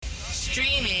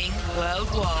Streaming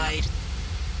worldwide.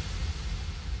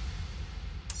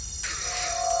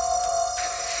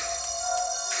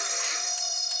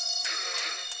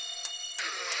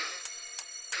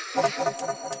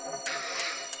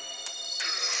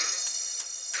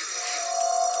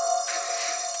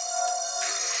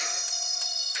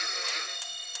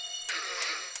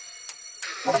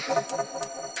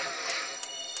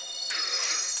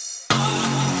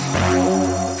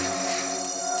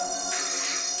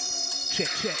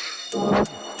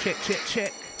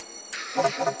 Check.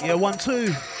 Yeah, 1,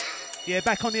 2. Yeah,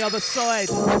 back on the other side.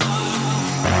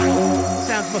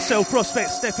 Sounds myself, Prospect,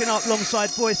 stepping up alongside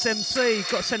Voice MC.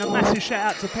 Got to send a massive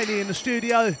shout out to Penny in the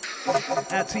studio.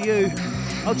 Out to you.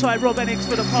 I'll tie Rob Enix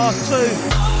for the past 2.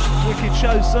 Wicked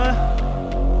show, sir.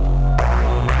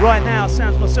 Right now,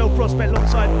 sounds myself, Prospect,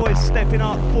 alongside Voice, stepping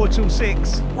up 4 till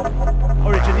 6.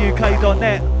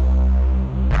 OriginUK.net.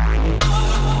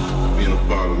 Being a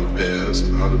part of the past,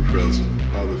 of the present,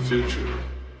 of the future.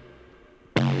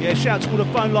 Yeah, shout out to all the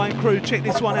phone line crew. Check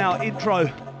this one out. Intro.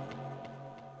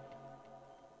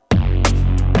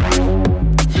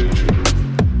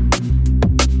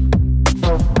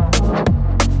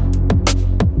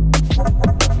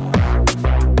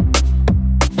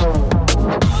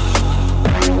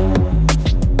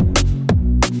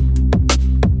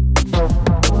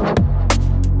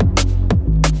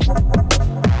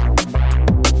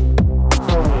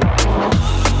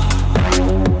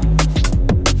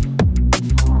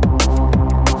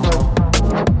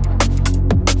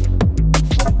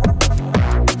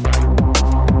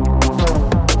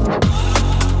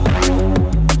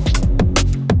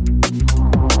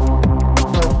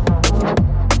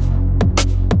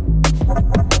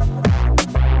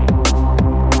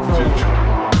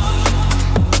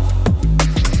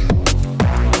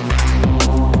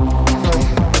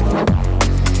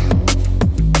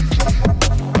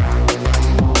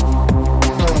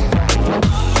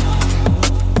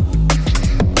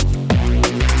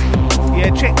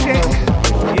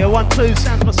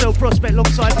 Prospect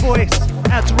alongside Voice.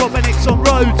 Out to Rob Enix on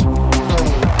road.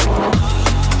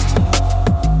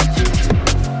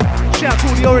 Shout out to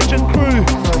all the Origin crew.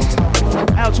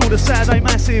 Out to all the Saturday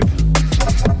Massive.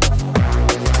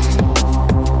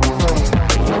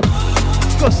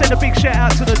 Got to send a big shout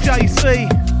out to the JC.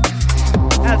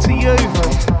 Out to you.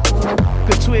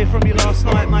 Good to hear from you last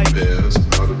night, mate.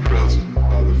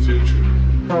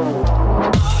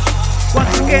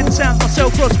 Once again, sounds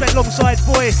myself, Prospect, alongside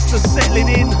Voice, just settling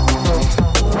in.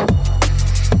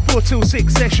 4 till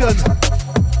 6 session.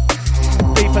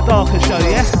 Deeper, darker show,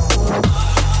 yeah?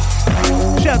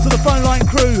 Shout out to the phone line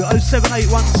crew,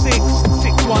 07816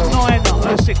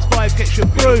 619 065, gets you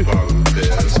through.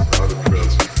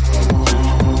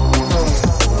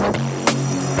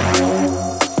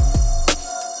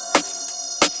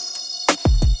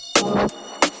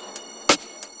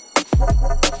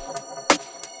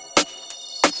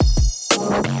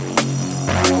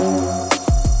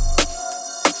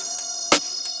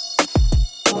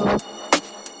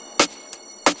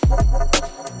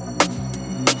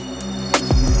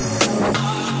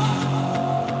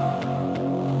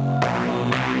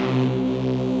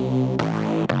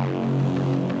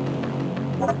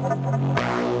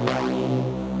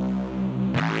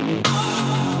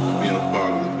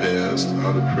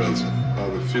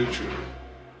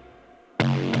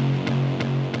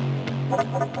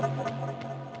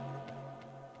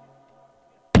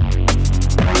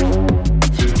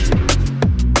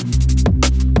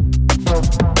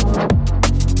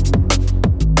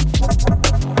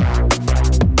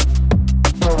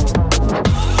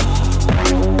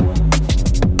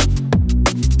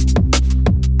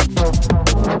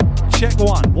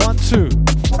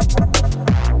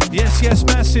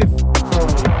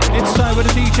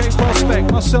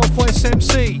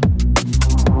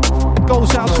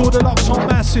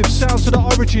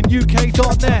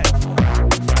 UK.net.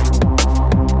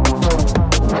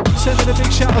 Sending a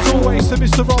big shout as always to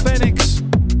Mr. Rob Enix.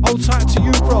 Hold tight to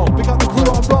you, bro. Big up the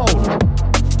crew on roll.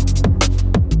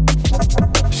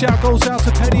 Shout goes out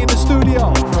to Penny in the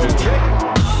studio.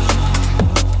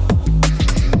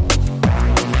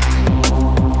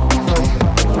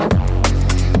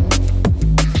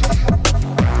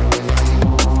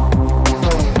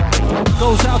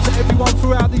 Goes out to everyone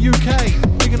throughout the UK.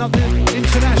 Bigging up the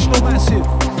international massive.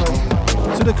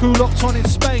 To the crew locked on in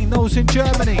Spain, those in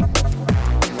Germany,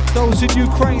 those in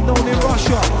Ukraine, those in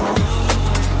Russia.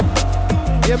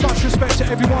 Yeah, much respect to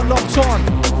everyone locked on.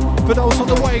 For those on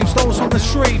the waves, those on the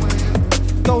stream,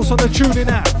 those on the tuning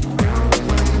app.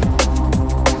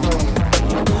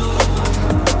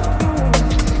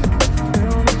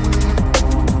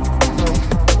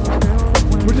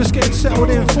 just getting settled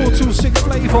in. 426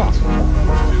 flavour.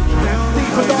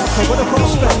 Deeper darker with a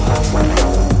prospect.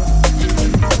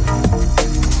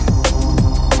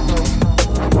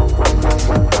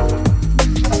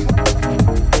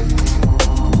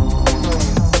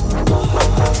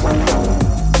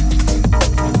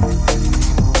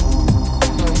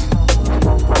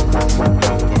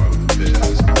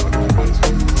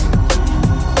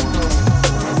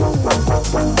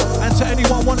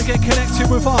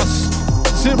 With us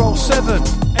 07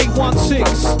 816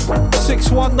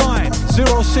 619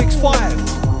 065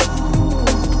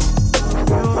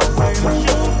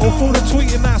 or for the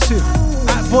tweeting massive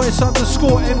at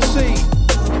voice_MC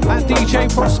at DJ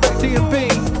Prospect DMB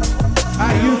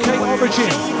at UK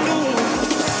Origin.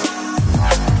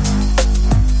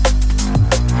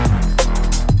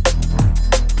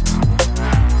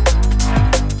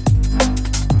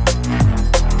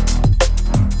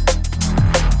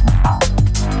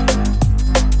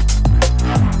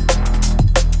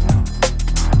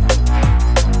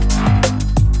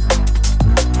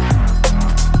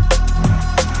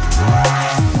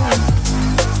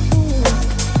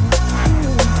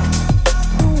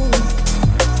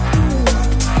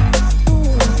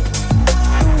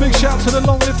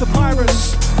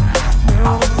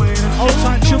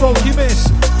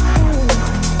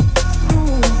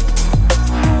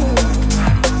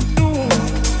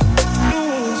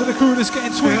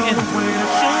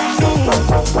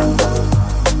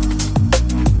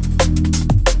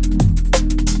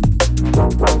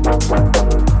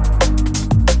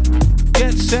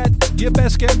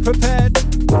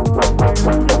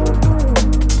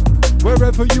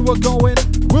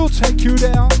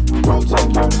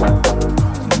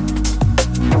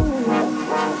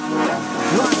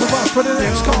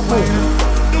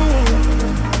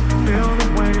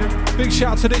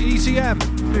 To the ECM.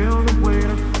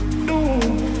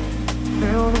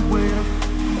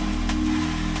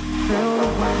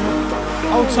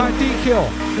 Old time D-Kill.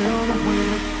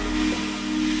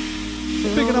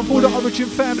 Bigging up all the Origin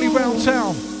family round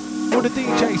town. All the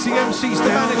DJs, the MCs, the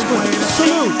management.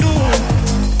 Salute!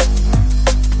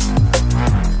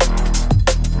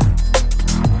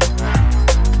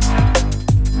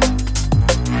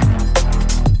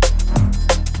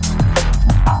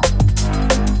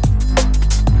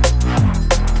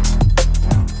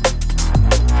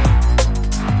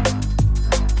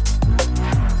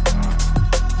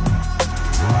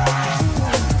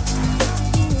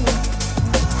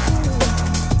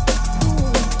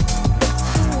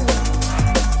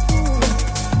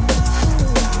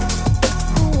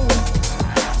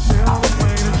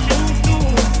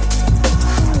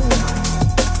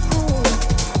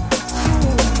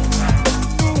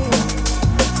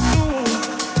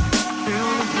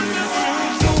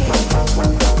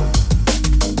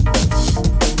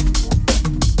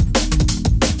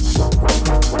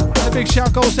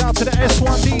 Goes out to the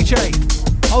S1 DJ.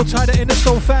 Hold tight the Inner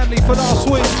Soul family for last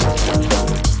week.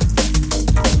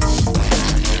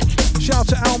 Shout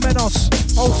to Al Menos.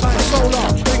 Hold tight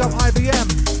Solar. Big up IBM.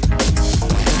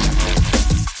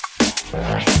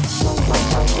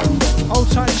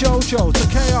 Hold tight Jojo to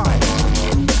KI.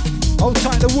 Hold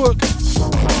tight the Wook.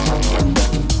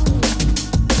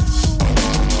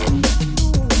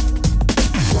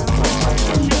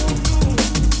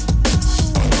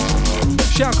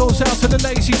 Shout goes out to the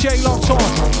Lazy J locked on.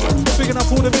 Bigging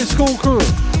up all the mid school crew.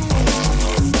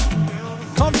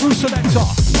 Come through selector.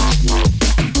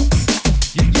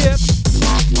 Yep.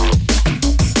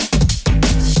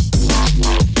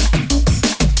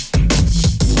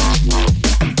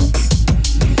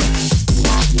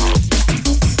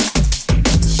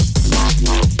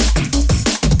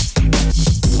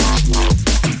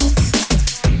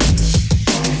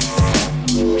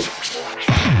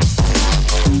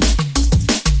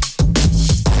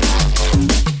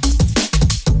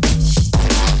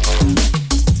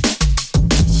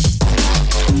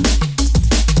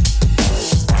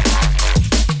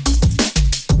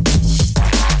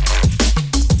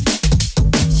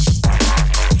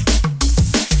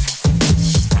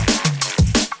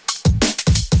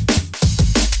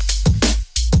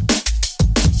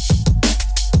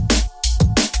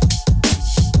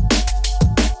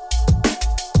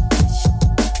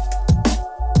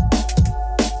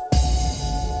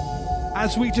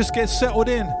 As we just get settled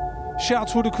in, shout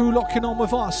to all the crew locking on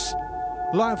with us.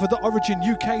 Live with the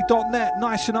OriginUK.net,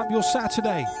 nicing up your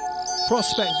Saturday.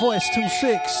 Prospect Voice till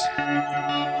 6.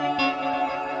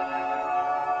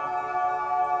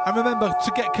 And remember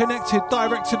to get connected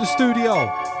direct to the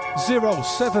studio.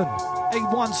 07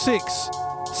 816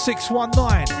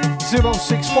 619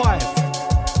 065.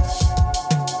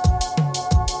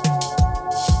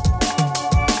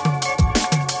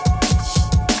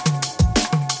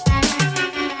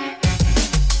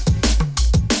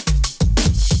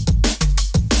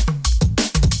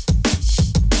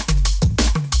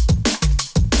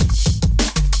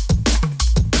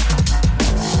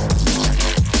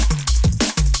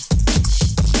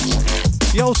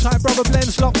 Yeah, old time brother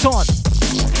Blends locked on.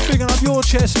 Bigging up your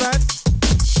chest, man.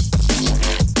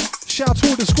 Shout to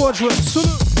all the squadron.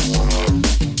 Salute.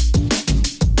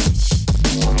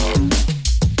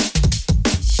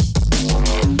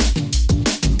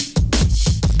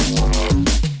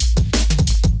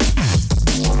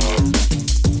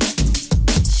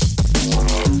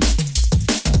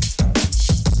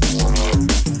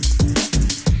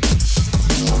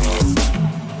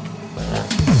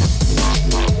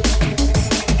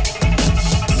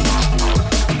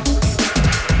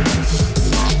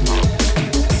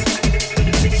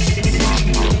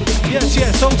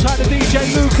 Yes, hold tight to DJ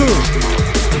Luku.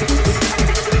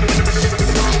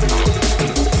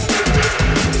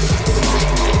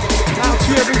 Out to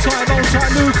you every time, hold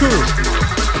tight Luku.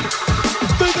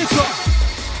 Big it up.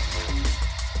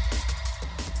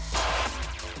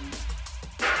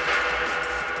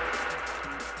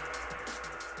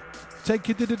 Take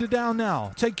your down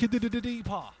now. Take your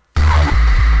deeper.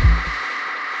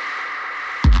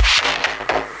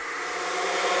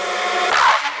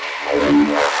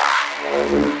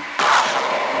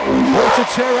 Want to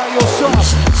tear out your sub.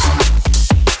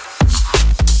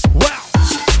 Wow.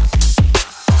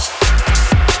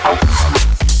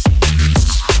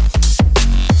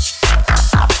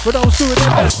 But I was doing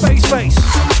that space.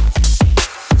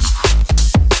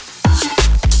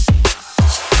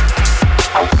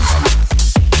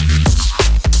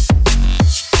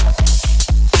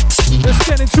 Let's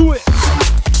get into it.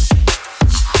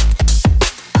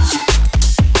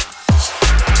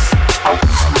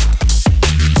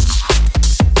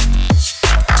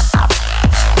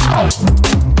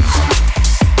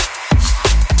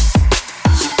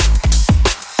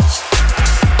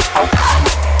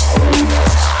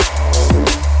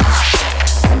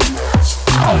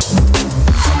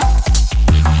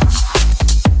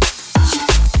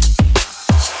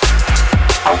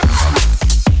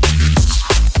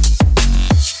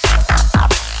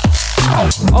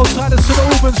 Outside of St.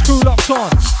 Albans crew locked on.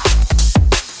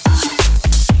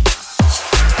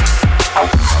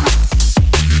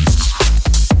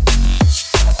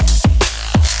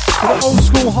 To the old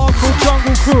school hardcore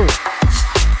jungle crew.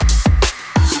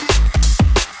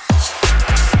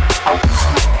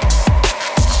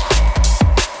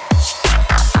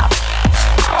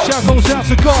 Shout goes out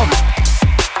to God.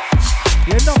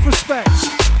 Yeah, enough respect.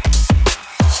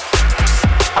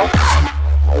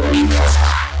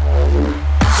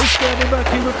 It's getting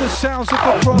murky with the sounds of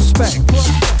the prospect.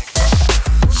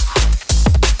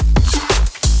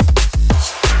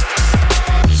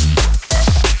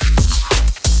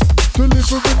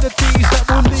 Delivering the D's that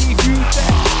will leave you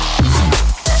dead.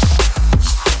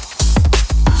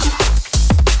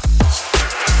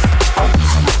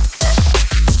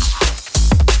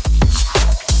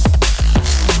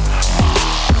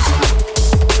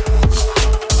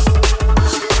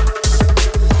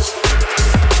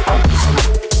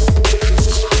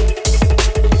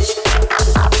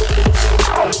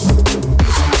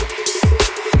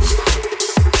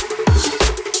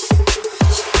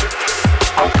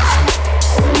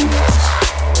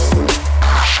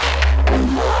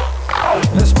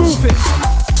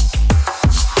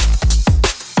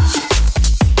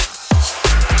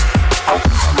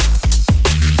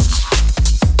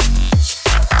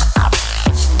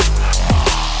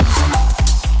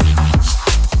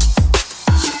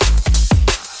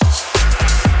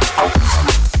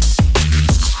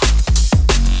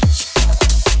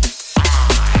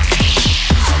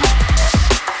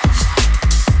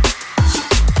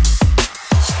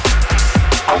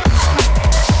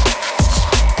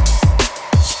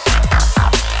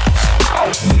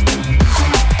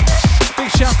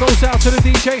 Goes out to the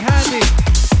DJ Handy.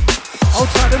 Old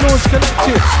time the Launch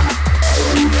Collective.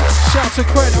 Shout to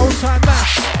Cred, old time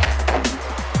Mass.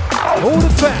 All the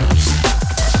fans.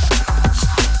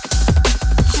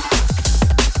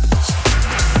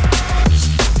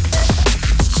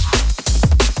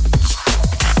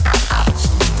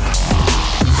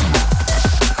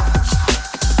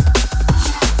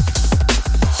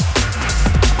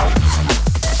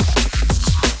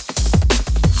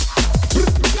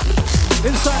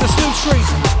 Inside the Snoop Street.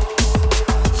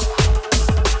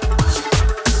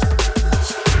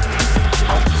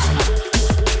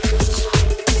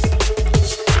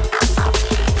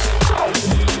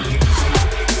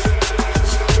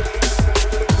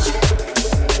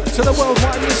 To the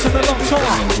worldwide listener locked on.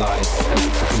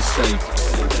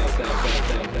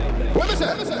 What is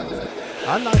that?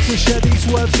 I like to share these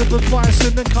words of advice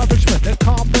and encouragement that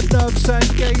calm my nerves and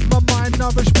gave my mind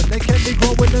nourishment. They kept me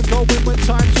growing and going when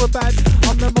times were bad.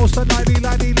 I'm the most unlikely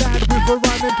lad with a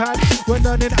rhyming pad. When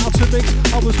learning how to mix,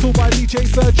 I was taught by DJ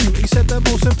Virtue. He said the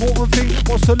most important thing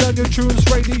was to learn your tunes.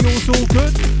 Radio's all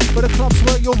good, but the clubs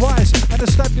where you rise and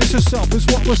establish yourself is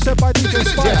what was said by DJ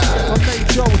Spice. But Nate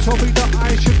Joe told me that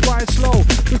I should ride slow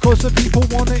because the people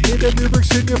want to hear the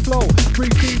lyrics in your flow.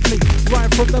 Breathe deeply,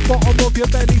 right from the bottom of your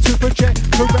belly to project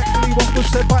correctly what was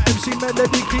said by MC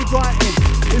Melody. Keep writing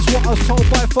is what I was told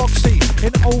by Foxy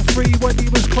in 03 when he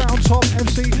was crowned top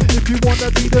MC. If you want to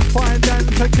be defined and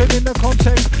taken in the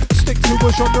context, stick to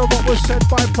a genre what was said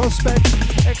by Prospect.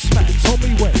 X-Man told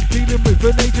me when dealing with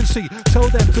an agency, tell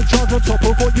them to charge on top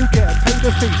of what you get, pay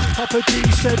the fee. Papa G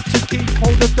said to keep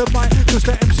hold of the mic, cause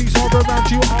the MCs are around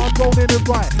you aren't rolling it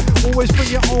right. Always bring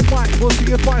your own mic, what's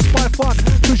the advice by fun,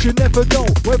 cause you never know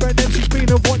where an MC's been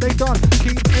and what they done.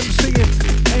 Keep MCing,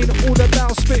 ain't all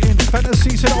about spitting.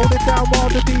 Fantasy said hold it down while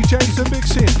the DJs are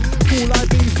mixing. Cool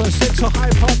IB first set to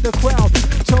hype up the crowd,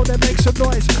 tell them make some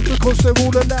noise because they're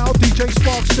all allowed. DJ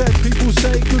Spark said people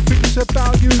say good things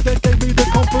about you, then gave me the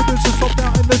confidence to stop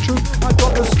doubting the truth. I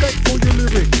got respect for your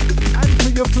lyric and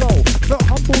for your flow, not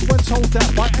humbled when told that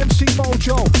by MC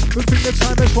Mojo, who think the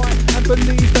time is right and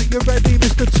believe that you're ready.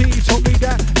 Mr. T told me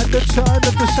that at the turn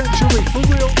of the century, for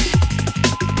real.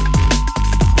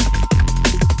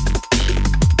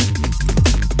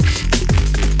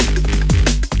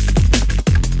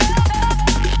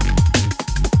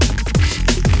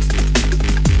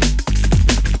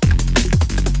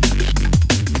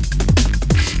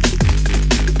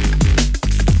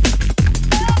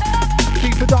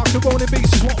 Darker rolling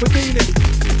beats is what we're dealing.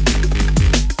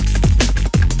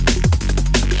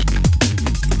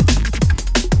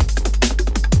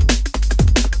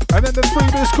 Remember 3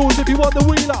 minutes calls if you want the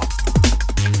wheel up.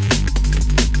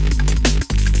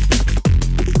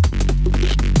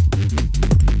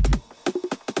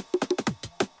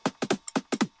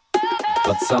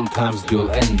 But sometimes you'll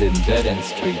end in dead-end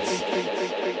streets.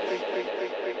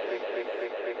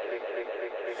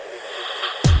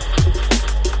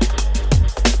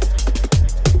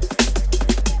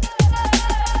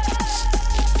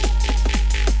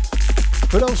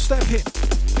 But don't step in.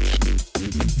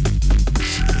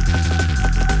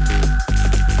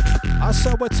 I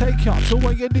said we'll take you to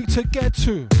where you need to get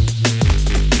to.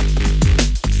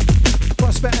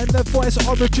 Prospect and the voice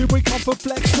origin, we come for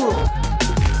flex through.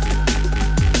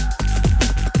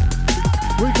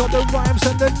 We got the rhymes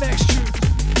and the next tune.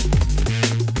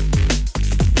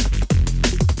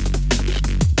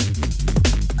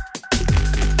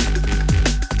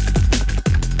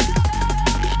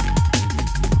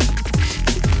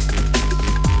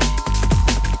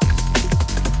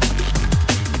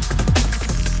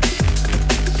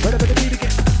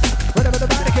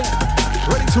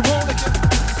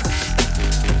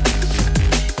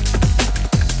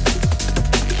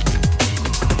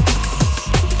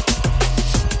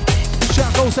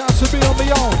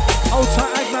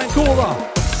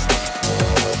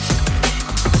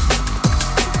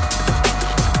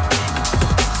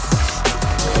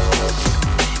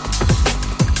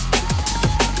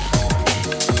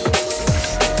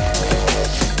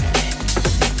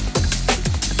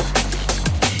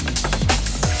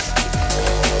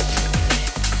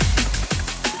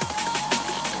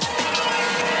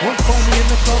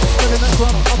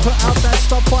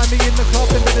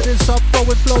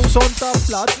 On the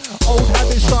blood, old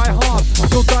habits die hard.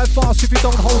 You'll die fast if you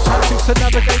don't hold tactics to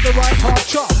navigate the right path.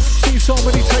 Chop, see so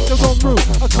many take the wrong route.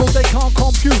 A code they can't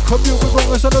compute. Commute with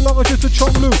wrongers and the longer just a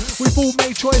chong loot. We've all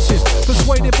made choices,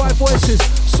 persuaded by voices.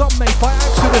 Some made by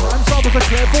accident and others are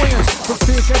clairvoyance. But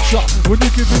fear gets you when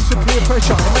you give in to peer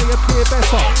pressure. It may appear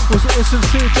better. Was it a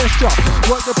sincere gesture?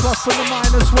 Work the plus from the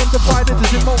minus when divided.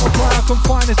 Does it multiply or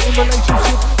confine us in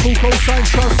relationship? Full cosign,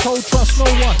 trust, told, trust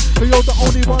no one. But you're the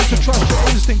only one to trust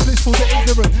your instinct. Blissful the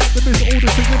ignorant, the miss all the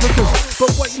significance.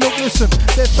 But wait, look, listen,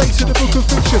 they're facing the book of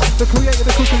fiction. The creator,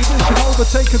 the cooking edition,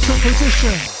 overtake and took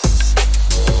position.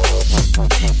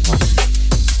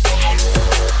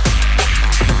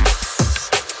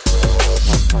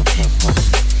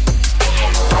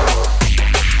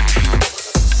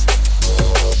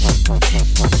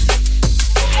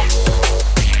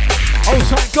 Hold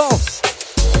tight, go.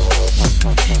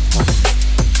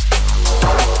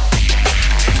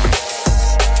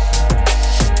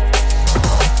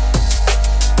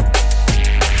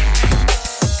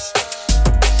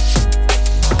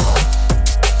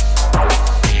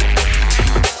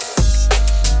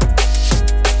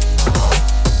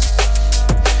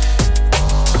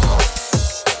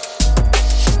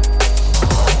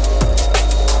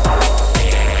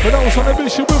 For those on a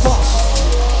mission with us.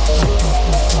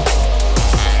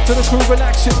 To the crew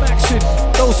relaxing, maxing.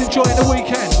 Those enjoying the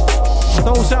weekend.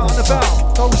 Those out and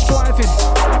about. Those driving.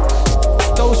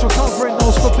 Those recovering.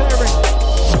 Those preparing.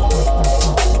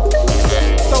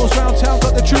 Those round town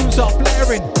got the tunes up,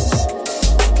 blaring.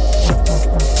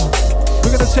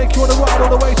 We're going to take you on a ride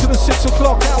all the way to the 6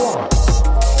 o'clock hour.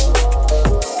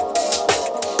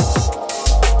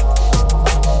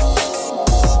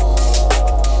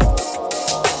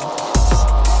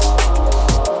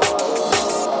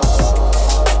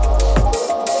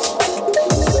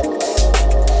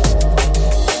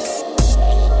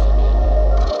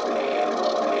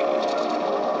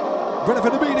 Ready for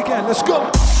the beat again, let's go!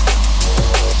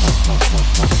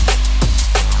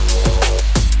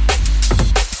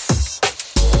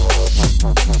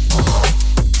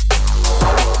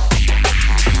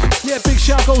 Yeah, big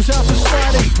shout goes out to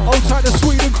Smiley. Hold tight, the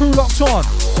Sweden crew locked on.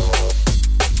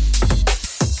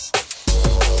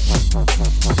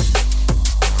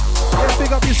 Yeah,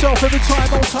 big up yourself every time,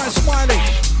 hold tight, Smiley.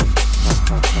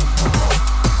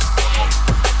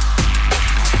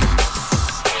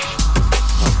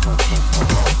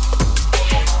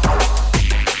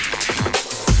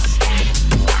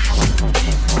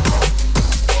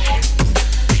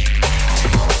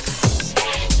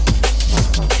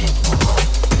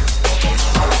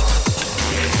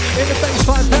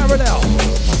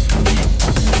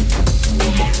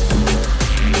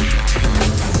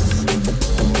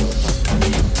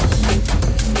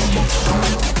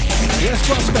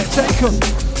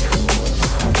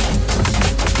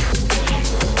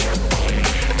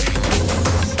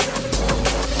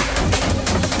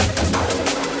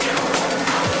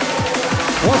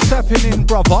 What's happening,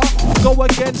 brother? Go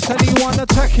against anyone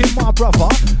attacking my brother.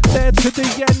 There to the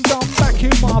end, I'm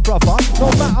backing my brother. No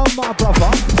matter my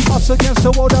brother. Us against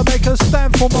the world, I make a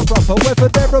stand for my brother. Whether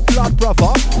they're a blood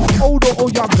brother, older or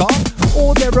younger,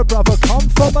 or they're a brother come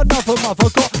from another mother.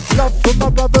 Got love for my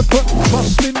brother, put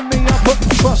trust in me, I put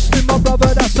trust in my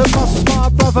brother. That's a must, my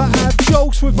brother. Have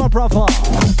jokes with my brother.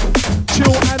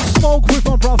 Chill and smoke with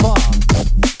my brother.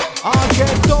 I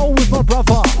get dough with my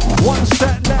brother. One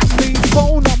step, let me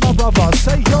phone on my brother.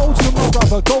 Say yo to my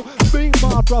brother, go be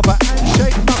my brother. And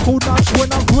shake knuckle nudge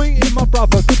when I'm greeting my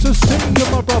brother. Good to see you,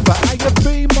 my brother. And you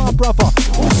be my brother.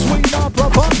 Oh sweet, my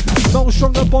brother. No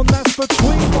stronger bond that's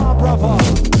between my brother.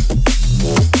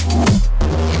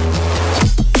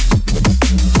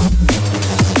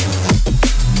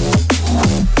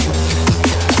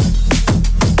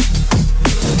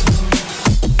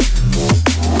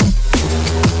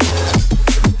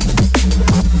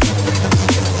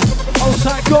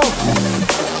 Go!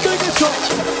 Bring it up!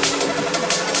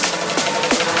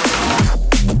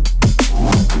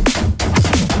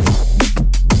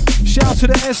 Shout to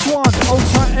the S1, old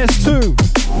tight S2.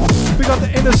 We got the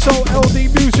Inner Soul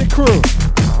LD Music crew.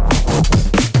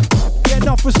 Yeah,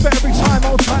 enough respect every time,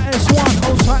 old tight S1,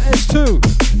 old tight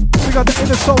S2. We got the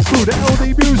Inner Soul crew, the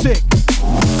LD Music.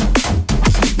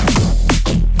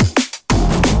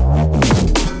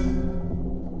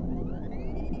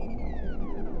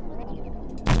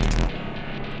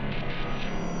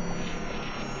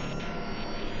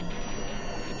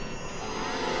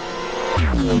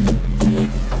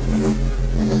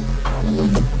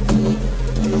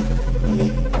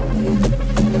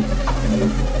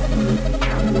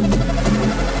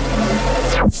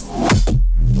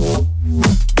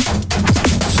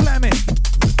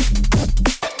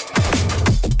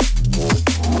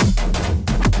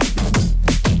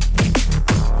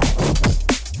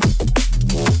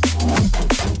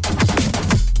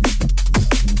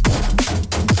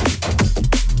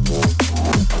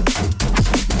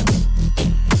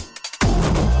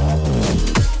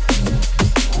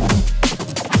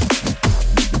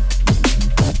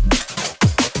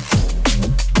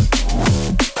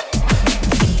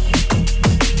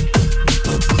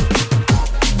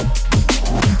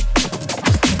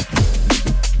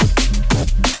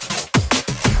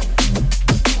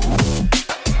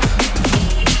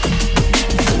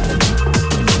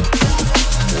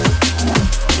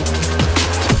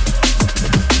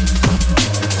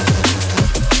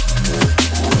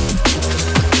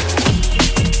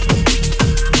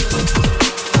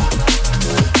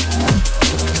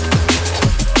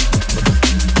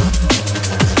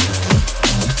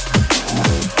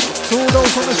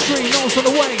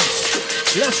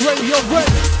 Let's raise your breath.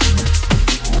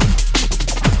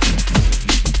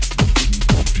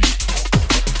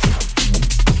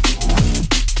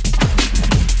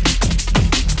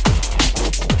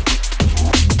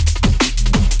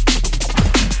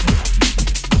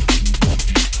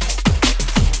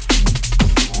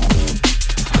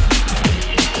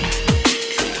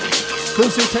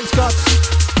 Cause it takes guts.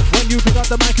 When you pick up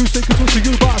the mic, you think it's to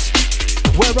you bust.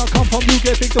 Where I come from, you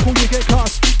get big before you get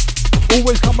cussed.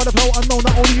 Always come by the flow unknown,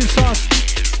 not only you sus.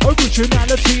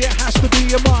 Originality, it has to be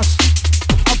a must.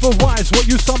 Otherwise, what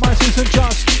you summarize isn't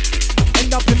just.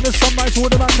 End up in the sunrise, all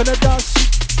the back in the dust.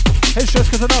 It's just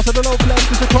cause the dust of the low flesh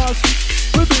is a crust.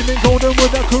 We're beaming golden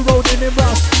with a corroding in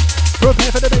rust.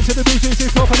 Prepare for the base of the booties, it's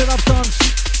popping up stunts.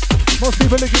 Most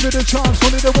people are giving it a chance,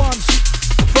 only the once.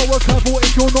 Throw a curveball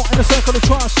if you're not in a circle of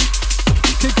trust.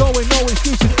 Keep going, no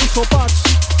excuses, it's or buts.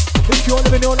 If you're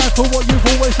living your life for what you've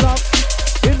always loved,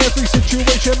 in every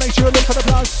situation, make sure you look for the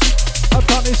plus.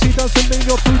 Abundance doesn't mean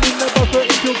you're proving never,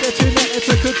 but if you're getting it,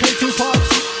 it could take 2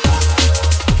 parts.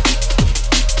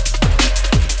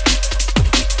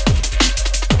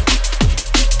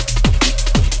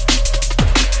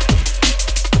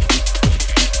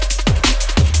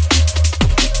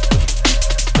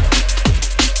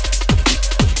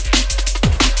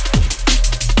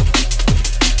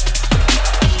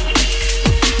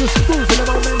 Just moving the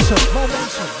momentum.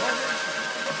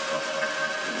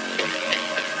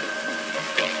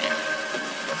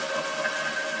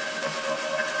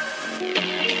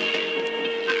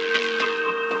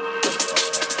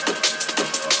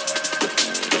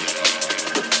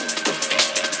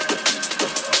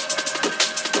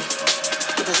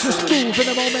 Just moving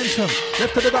the momentum.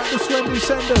 Left to the back, the swim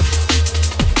descendant.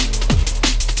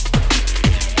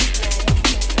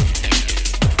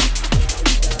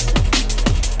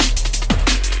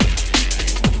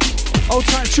 Old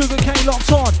time Sugar Cane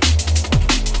locked on.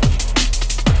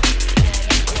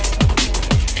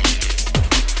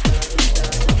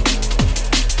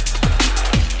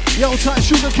 The old time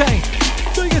Sugar Cane,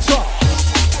 doing it up.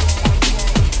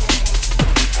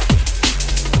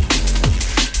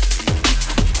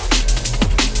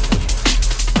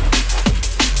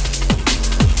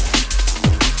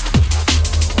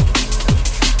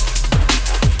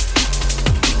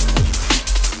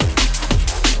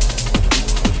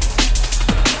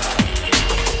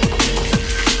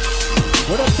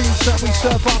 That we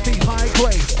serve up the high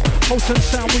grade. Potent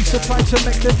sound we supply to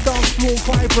make the dance floor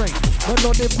vibrate.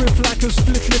 Melodic riff like a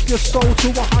split, lift your soul to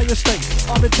a higher state.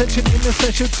 Our intention in the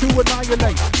session to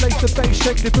annihilate. Place the bass,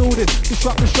 shake the building,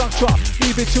 disrupt the structure,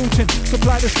 leave it tilting.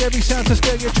 Supply the scary sound to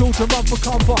scare your children, run for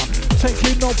comfort.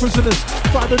 Taking no prisoners,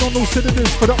 fighting on all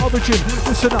cylinders for the origin.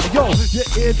 Listen up, yo, your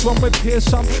eardrum will pierce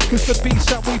some. Cause the beats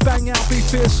that we bang out be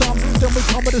fearsome. Then we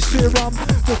come with the serum,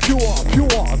 the pure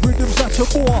rhythms that's a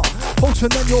war.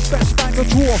 Potent than your best banger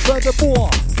draw,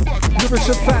 furthermore. Lyrics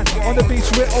are fat, on the beats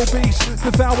we're obese.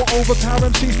 Devour, overpower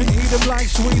MCs, we eat them like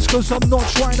sweets. Cause I'm not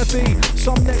trying to be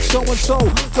some next so-and-so.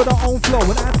 Got our own flow,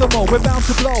 and at the mo, we're bound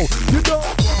to blow. You know,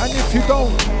 and if you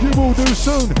don't, you will do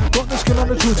soon. Got the skill on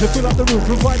the truth to fill up the room,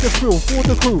 provide the thrill for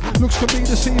the crew. Looks can be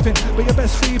deceiving, but you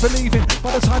best be believing.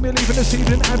 By the time you're leaving this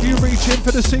evening, have you reaching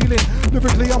for the ceiling?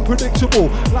 Lyrically unpredictable,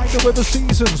 like the weather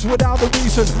seasons, without a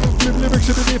reason. Flip lyrics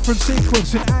in a different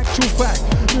sequence, in actual fact.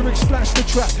 Lyrics splash the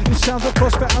track, it sounds like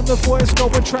prospect and the voice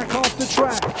going track after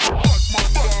track.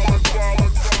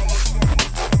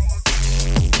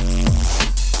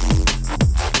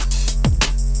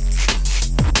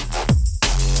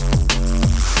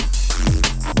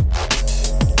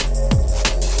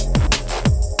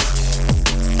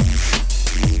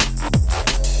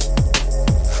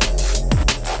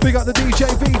 Big up the DJ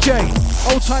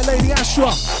VJ, old tight Lady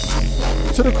Astra.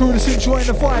 To the crew that's enjoying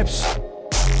the vibes.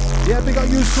 Yeah, big up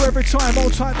used to every time,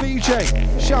 old tight VJ.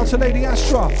 Shout to Lady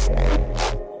Astra.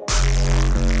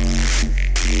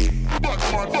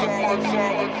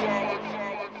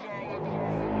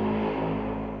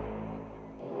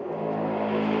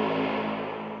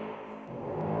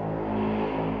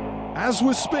 As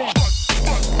we spin.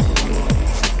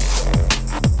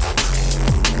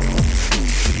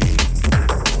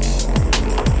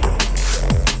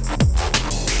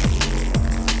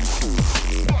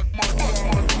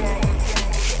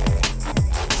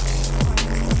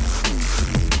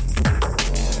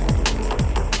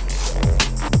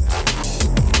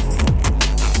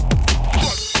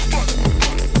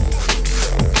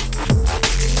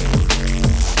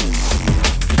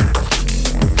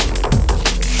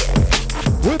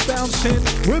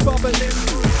 We're bubbling.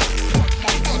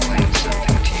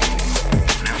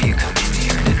 Whenever you come in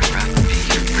here and interrupt me,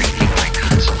 you're breaking my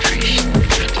concentration.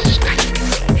 You're distracting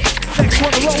me. Next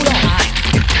one to roll on.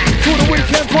 For the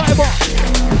weekend vibe.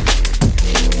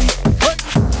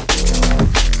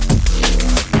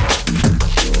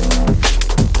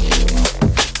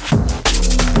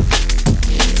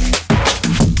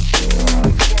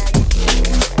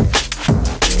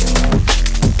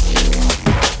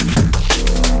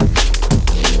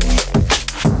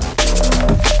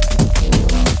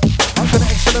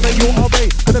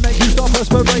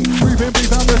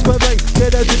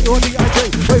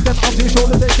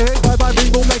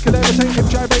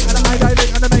 gyrate and I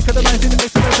dilate and I make it the light in the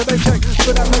mix and they check.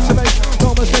 But that makes a base,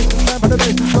 no mistake, stand for the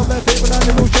base, not that thing but I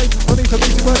never change. No need to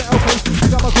beat it where the L place. We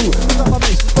got my crew, we got my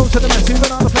base, go to the mass,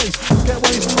 even out of place. Get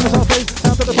ways, almost our face,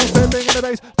 down to the full spin, bring in the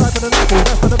base. Die for the rifle,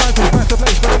 that's for the rifle, smash the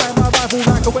place. But I my rifle,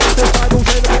 like a waste, this title,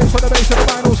 say the place for the base of the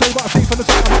vinyl. Say what I see from the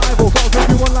top of my rival. Gotta give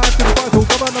you one life to the vital,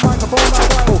 come on the microphone, my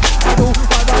rival. Idle,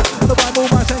 my right, and the Bible,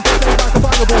 my same thing, they like a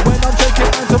Bible. When I'm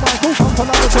shaking hands to Michael, come from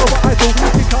another show, but I do.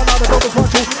 We can't out of Robert's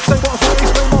Rachel. Say what's right,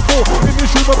 explain my fault. In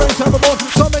this room, my brains have a bond.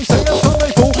 Some may say and some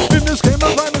may fall. In this game,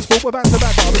 my rhyme is full. We're back to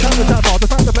back bar, the time to tap bar, the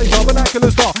time to place our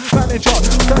vernacular star. Man in charge,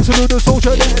 stand salute the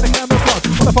soldier, there in the camouflage.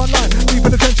 On the front line, deep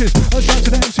in the trenches, and shout to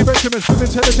the MC regiments. With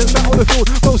intelligence, battle the field.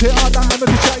 Those here are that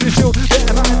amateur shout your shield. There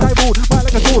and I and I board, fight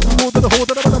like a sword. Lord to the horde,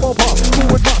 and I'm on the ball part.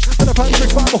 Forward march, then a plan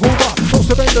tricks, fight the whole bar. Don't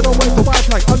surrender, don't wait for my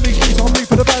flag. Unleash these on me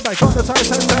for the bad bag. Got the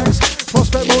ties and tanks.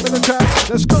 Prospect rolling the tracks.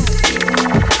 Let's go.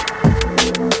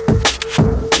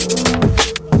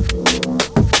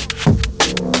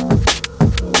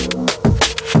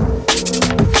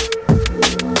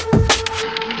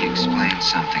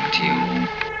 Something to you.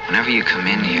 Whenever you come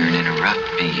in here and interrupt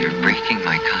me, you're breaking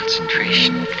my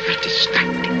concentration. You're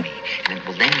distracting me, and it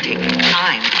will then take me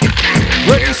time to get back to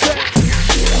where you said.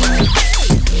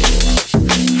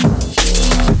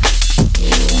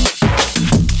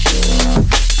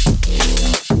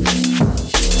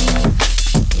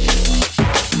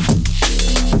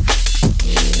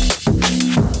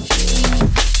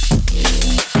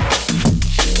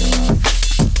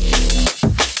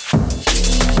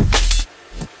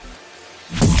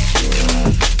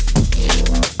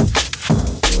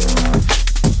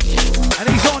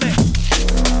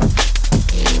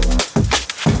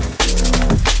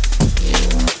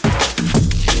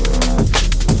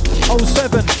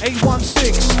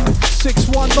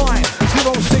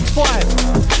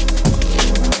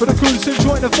 For the crews who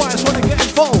join the fighters want to get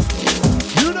involved,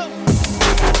 you know.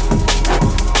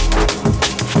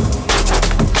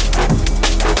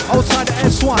 Old tight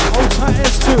S1, old tight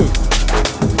S2.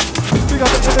 Big up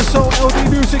the Inner Soul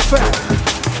LD Music Fair.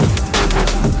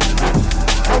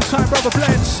 Old time brother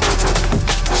Blends.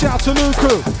 Shout to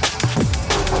Luku.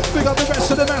 Big up the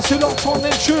rest of the mass who locked on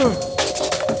their tune.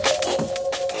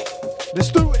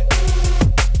 Let's do it.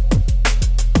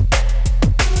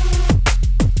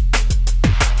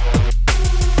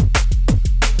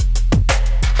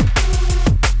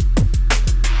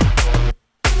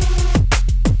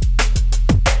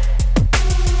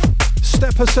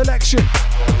 Selection.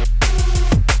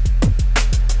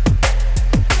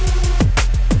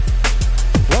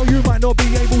 Well, you might not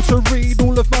be able to read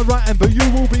all of my writing, but you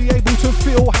will be able to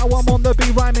feel how I'm on the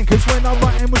beat rhyming. Cause when I'm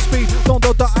writing with speed, don't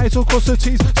dot the I's or cross the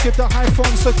T's, skip the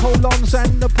hyphens, the colons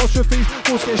and apostrophes,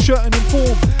 force get shortened in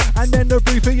form and then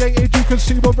abbreviated. You can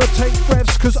see where I take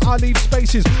breaths, cause I leave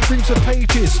spaces, reams of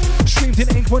pages, streamed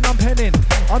in ink when I'm penning.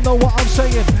 I know what I'm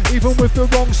saying, even with the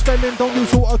wrong spelling, don't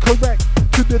use autocorrect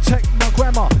to detect my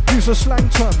grammar. Use the slang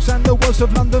terms and the words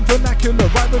of London vernacular.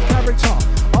 Write with character.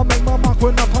 I make my mark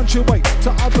when I punctuate.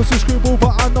 To others a scribble,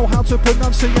 but I know how to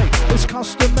pronunciate. It's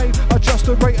custom made. Adjust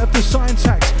the rate of the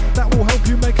syntax. That will help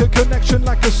you make a connection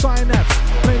like a synapse.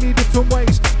 Many different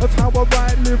ways of how I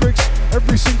write lyrics.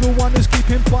 Every single one is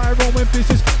keeping fire on when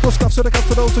business. Got scuffs to the cuff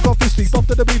for those who got fisty. Bump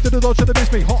to the beat to the dodge to the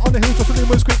miss me. Hot on the hills, just really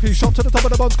moves quickly. Shot to the top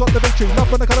of the buns, got the victory.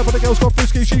 Love when the colour for the girls got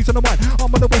frisky. She's in the wine.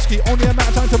 I'm on the whiskey. Only a matter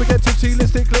of time till we get tipsy.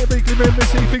 Listic, lyrically,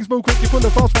 see things move quickly, full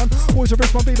of fast one. Always a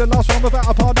risk, one be the last one without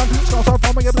a pardon. Scars are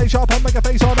from, make a blade sharp on, make a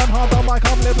face hard and hard on. I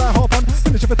can't live like hop on.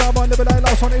 Finish if it's down, live it like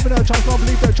last one. Even a chance, can't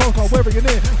believe that chance. Where are you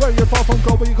near? Where are you far from?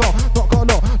 Go where you got. Not got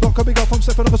a lot. Not can be got from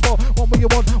stepping off a spot. One where you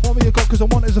want, one where you got. Cause the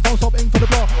one is a phone stop ink for the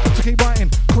block. To keep writing,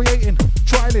 creating,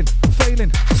 trialing, failing,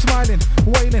 smiling,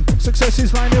 wailing. Success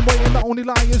is lying in waiting. The only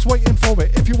lie is waiting for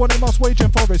it. If you want it, must wage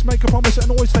in for it. Make a promise and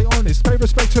always stay honest. Pay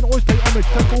respect and always pay homage.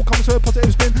 Take all comes to a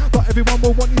positive spin. Not everyone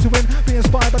will want you to win. Be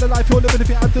inspired by the life you're living. If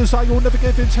you have desire, you'll never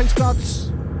give in. Takes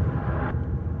guts.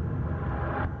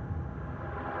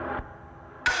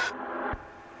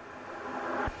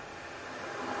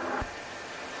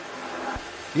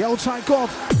 The old tight God.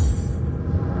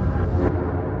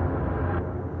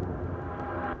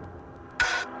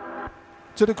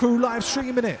 To the crew live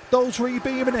streaming it, those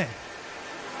re-beaming it.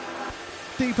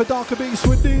 Deeper, darker beasts,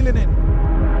 we're dealing it.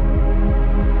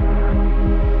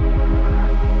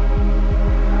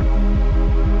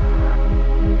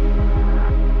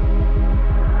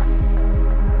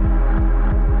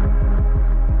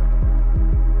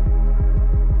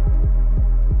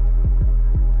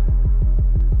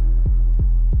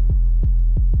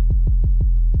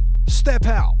 Step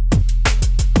out.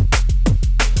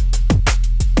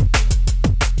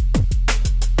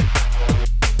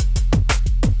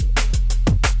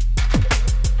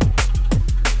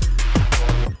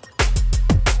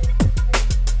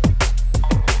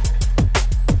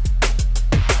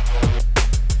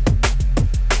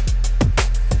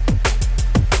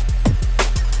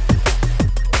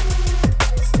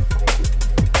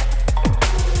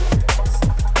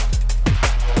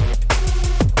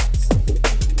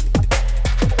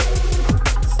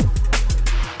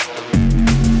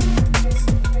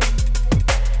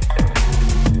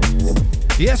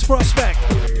 respect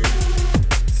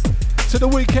to the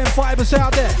weekend fibers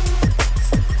out there.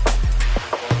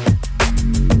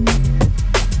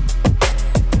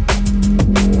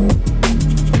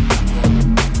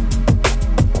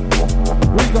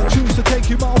 We got tunes to take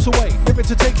you miles away, living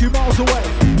to take you miles away.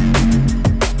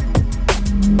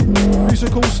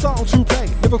 Musical style to play,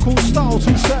 lyrical style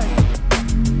to say.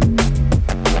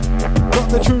 Got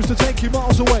the tunes to take you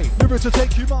miles away, lyrics to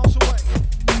take you miles away.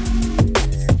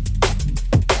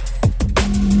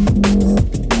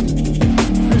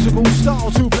 Musical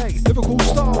style to play, lyrical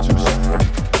style to say.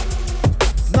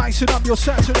 Nicing up your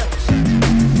Saturdays.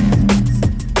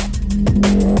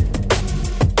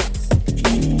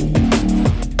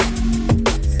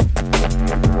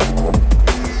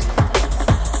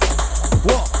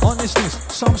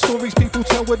 Some stories people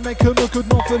tell would make them a good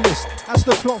novelist. As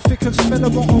the plot thickens, smell a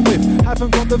rotten whiff.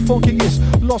 Haven't got the foggiest,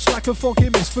 lost like a foggy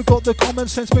mist. Forgot the common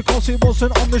sense because it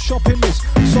wasn't on the shopping list.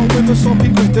 So with a soppy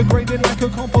grin, degrading like a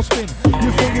compost bin.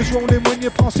 Your fingers rolling when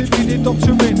you're passing needed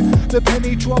doctoring. The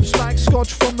penny drops like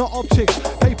scotch from the optics.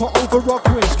 Paper over rock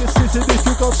wins, get scissored if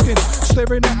you got skin.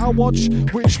 Staring at our watch,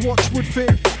 which watch would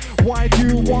fit? Why do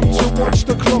you want to watch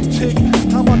the clock tick?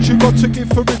 How much you got to give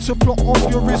for it to plot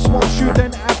on your wristwatch? You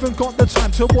then haven't got the time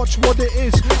to watch what it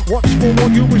is. Watch for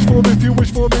what you wish for, if you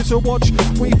wish for it to watch.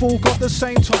 We've all got the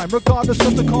same time, regardless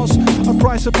of the cost. A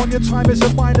price upon your time is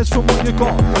a minus from what you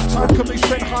got. Time can be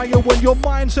spent higher when your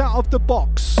mind's out of the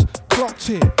box.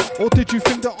 Clocked it, or did you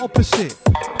think the opposite?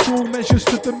 Dual measures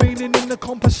to the meaning in the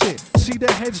composite. See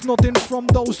the heads nodding from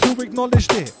those who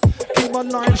acknowledged it. Keep my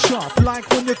line sharp, like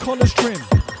when your collar's trim.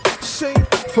 See,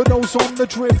 for those on the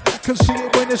drift, can see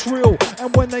it when it's real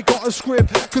and when they got a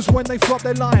script. Cause when they flop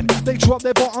their line, they drop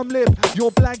their bottom lip.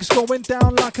 Your blank's going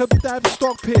down like a dab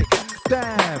stock pick.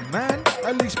 Damn, man,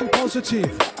 at least be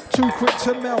positive. Too quick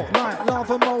to melt like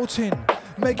lava molten.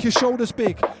 Make your shoulders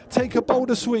big, take a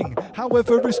bolder swing.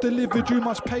 However it's delivered, you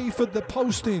must pay for the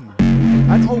posting.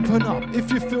 And open up if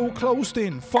you feel closed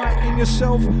in. Fighting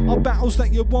yourself are battles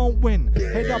that you won't win.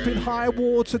 Head up in high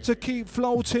water to keep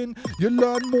floating. You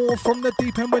learn more from the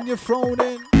deep end when you're thrown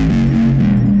in.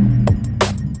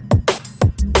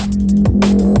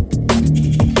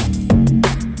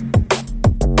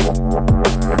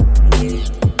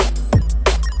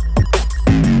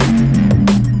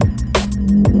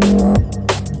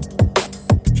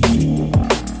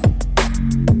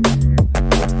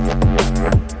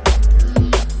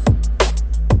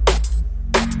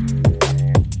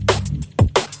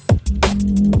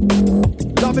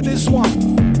 This one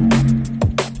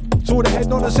to all the head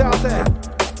nodders out there.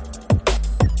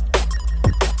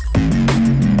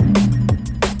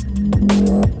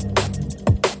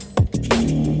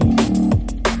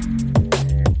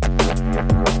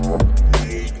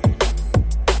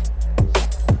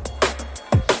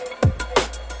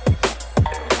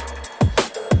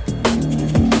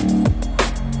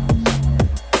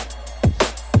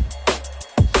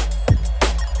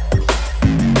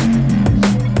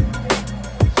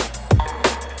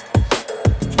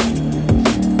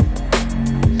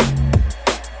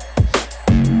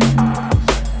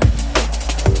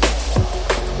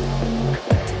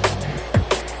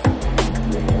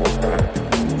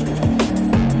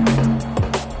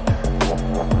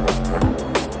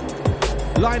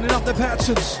 Lining up the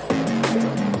patterns.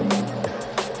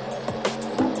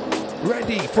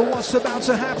 Ready for what's about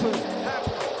to happen.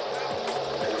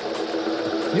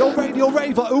 Yo, radio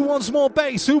raver, who wants more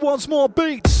bass? Who wants more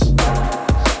beats?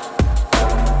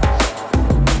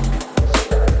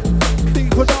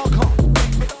 Deeper, darker.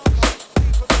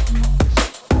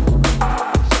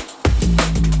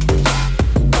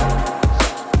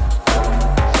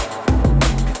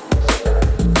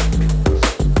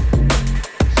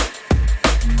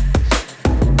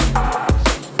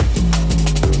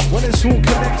 All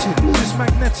connected, this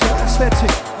magnetic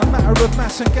aesthetic, a matter of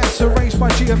mass and gas arranged by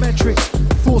geometrics.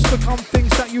 Thoughts become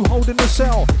things that you hold in the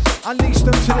cell. Unleash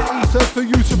them to the ether for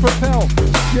you to propel.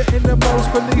 Your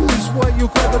innermost belief is where you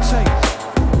gravitate.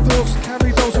 Thoughts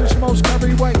carry those which most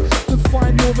carry weight.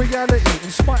 Define your reality in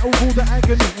spite of all the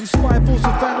agony. Inspire force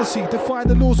of fantasy, defy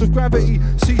the laws of gravity.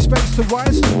 See space to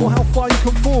rise or how far you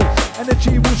can fall.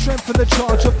 Energy will strengthen the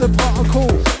charge of the particle.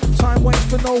 Time waits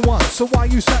for no one, so why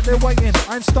you sat there waiting?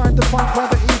 Einstein defined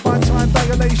gravity by time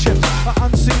dilation, an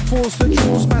unseen force that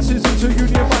draws masses into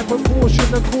union by proportion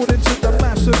according to the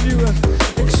mass of Newton.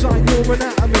 Excite your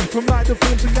anatomy from light that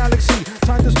forms a galaxy.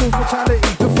 Time distorts mortality,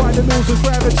 defy the laws of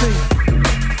gravity.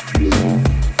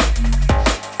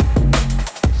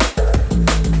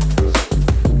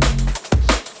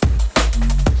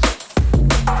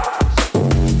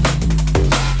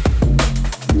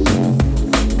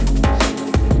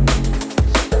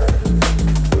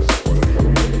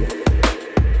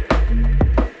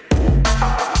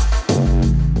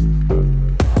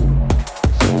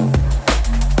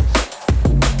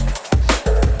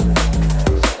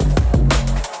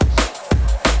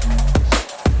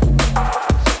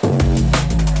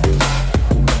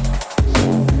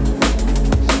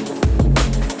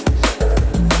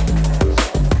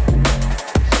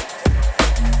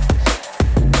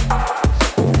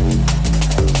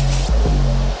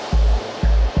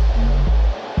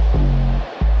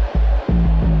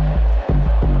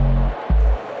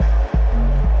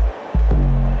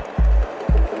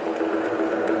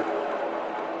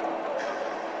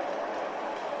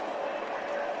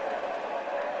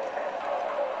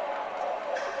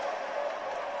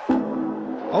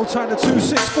 Old time to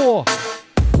 264.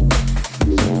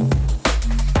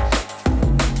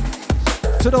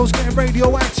 To those getting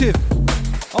radioactive.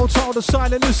 Old time the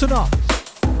silent listener.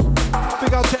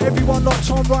 Big out to everyone locked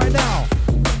on right now.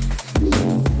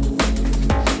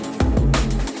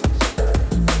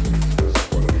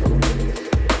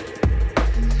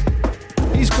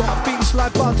 He's got beats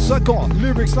like buds, I got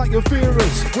lyrics like your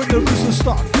fearers. When the reason's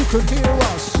stuck, you can hear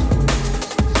us.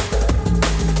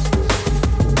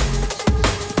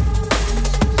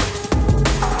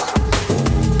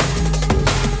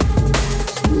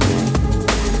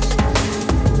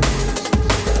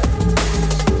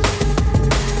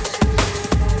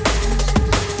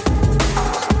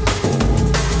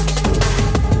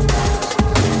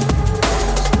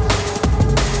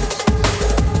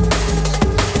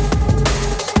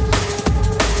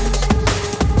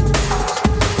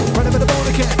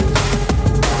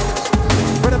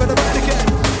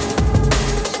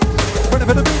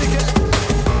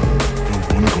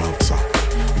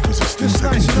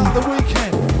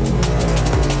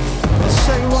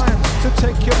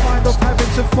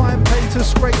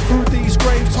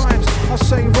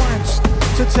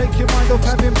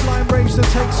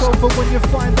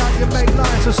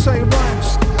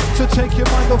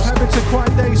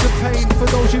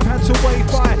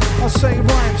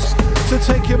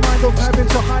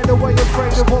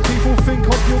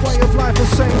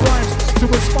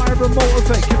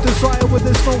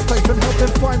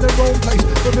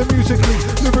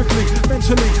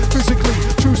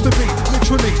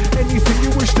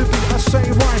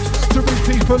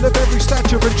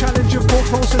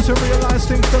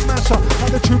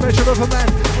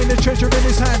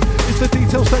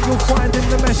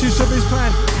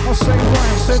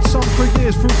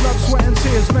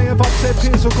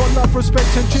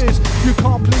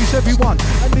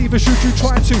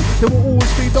 There will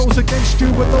always be those against you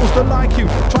and those that like you.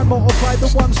 Try multiply the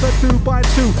ones that do by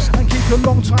two and keep your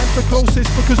long time the closest,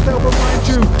 because they'll remind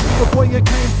you of where you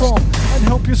came from and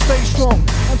help you stay strong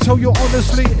and tell you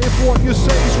honestly if what you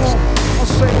say is wrong. I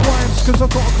say rhymes cause I've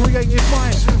got a creative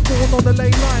mind, born on the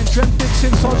ley line, dreamt it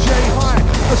since I was yay high.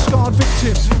 A scarred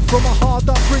victim from a hard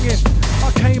upbringing. I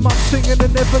came up singing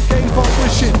and never gave up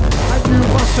wishing. And you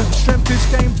mustn't strength this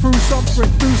game through something.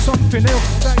 Do something else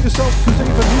about yourself, cause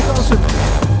even who doesn't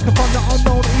can find the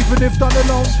unknown even if done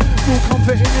alone. Real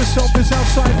comfort in yourself is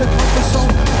outside the comfort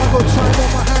zone. I've got time on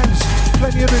my hands,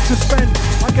 plenty of it to spend.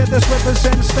 I get this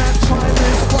represents that time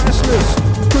is priceless,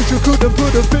 cause you couldn't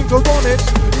put a finger on it,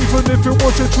 even if it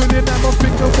was a trillion and my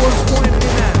finger was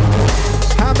pointing at.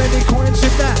 How many coins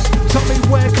in that? Tell me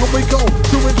where can we go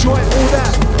to enjoy all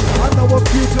that? I know a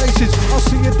few places, I'll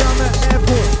see you down at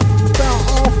airport.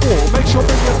 About R4, make sure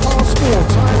bring your passport.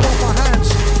 Time on my hands,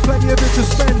 plenty of it to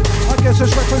spend. I guess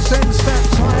this represents that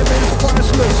time is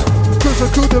priceless, cause I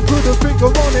couldn't put a finger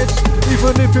on it,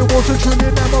 even if it was a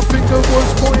trillion and my finger was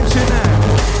pointing at.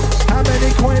 How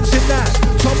many coins in that?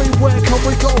 Tell me where can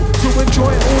we go to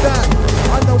enjoy all that?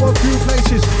 I know a few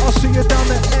places, I'll see you down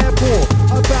at airport.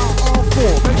 About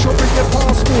R4, make sure bring your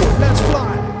passport. Let's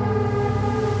fly.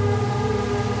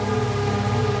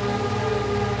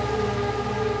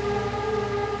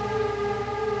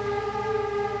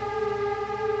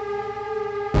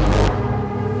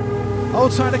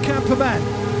 Outside the camper man,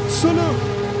 salute.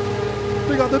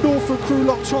 Big up the Norfolk crew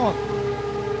locked on.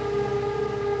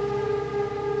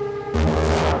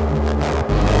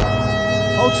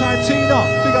 Old time Tina,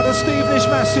 big up the Stevenage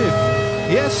massive.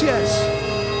 Yes, yes.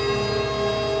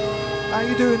 How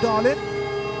you doing, darling?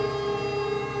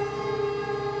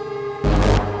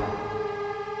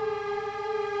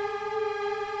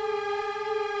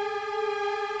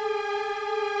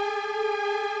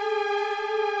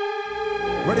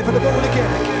 Ready for the ball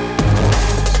again.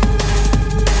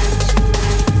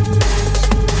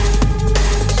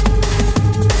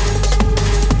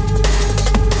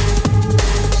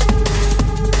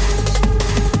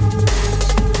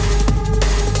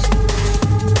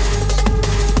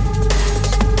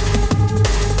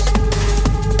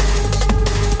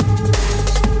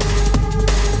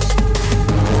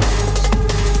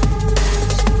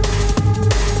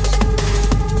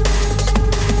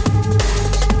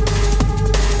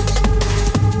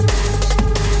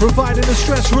 Providing the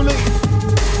stress relief.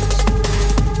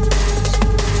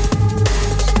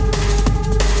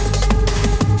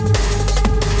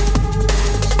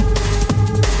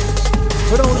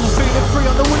 But only feeling free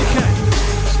on the weekend.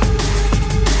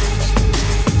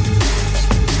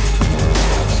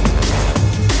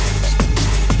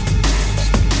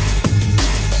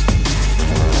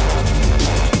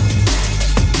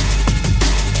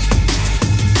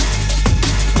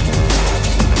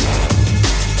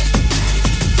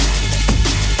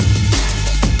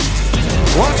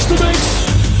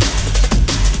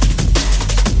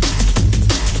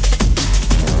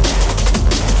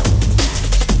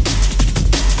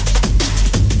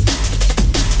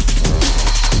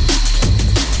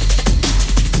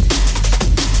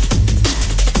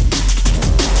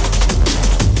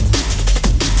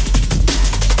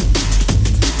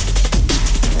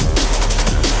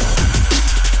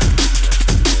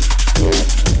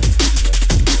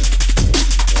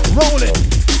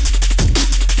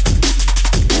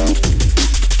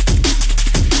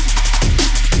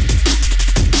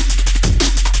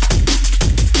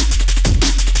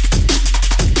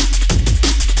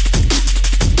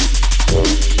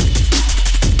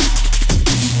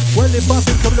 it,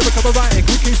 busting, come lyrical writing.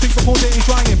 Quick key speak before getting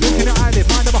trying. Blinking the eyelid,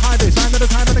 mind of a high bit. Sign of the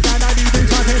time of the guy, 90 degrees,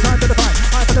 time to the fight.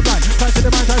 Eye for the blind, time to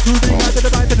the mind, time to the eye to the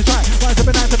blind, to the try. Rise up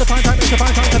and down to the fine time, it's a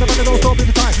fine time to the money, don't stop in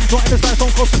the time. Right in the slice,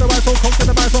 on cost to the rise, on cost to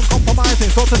the rise, on compromising.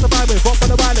 Stop to the vibe with, rock for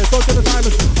the wireless, go to the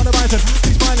diamonds, on the horizon.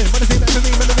 He's smiling, when I see that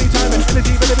melody timing.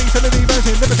 Energy, melody, melody,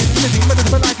 version, liberty, unity,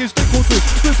 melody, like it's big cool truth.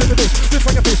 Roots in the dish, rip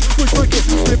like a fish, which work it.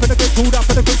 Flipping a bit, pulled up,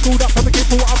 and a quick screwed up, and the kid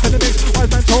pulled up in the mix. Wise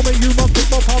man told me you must pick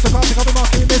more parts of classic, I'll be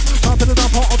marking this. Time to the down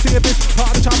part of the abyss,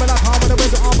 part of the charm, and that harm, and the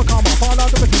winds of armor karma. Far out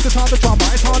the wicked, the time the drama,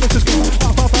 it's hard to skin.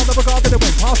 Far the regard to the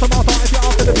wind, past the martha, if you're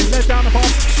after the pin, let down the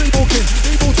path. Sleepwalking,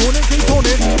 evil tuning, keep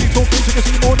tuning. Keep talking, so you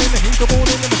see morning, the heat of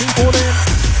morning, and the heat falling.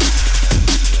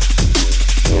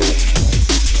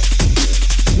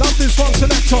 Love this one,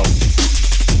 selector.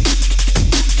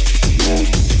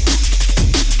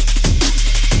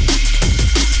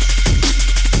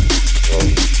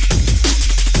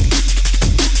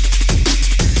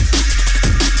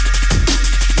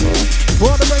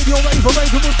 We're on the radio,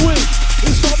 raving with Wing.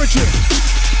 It's Origin.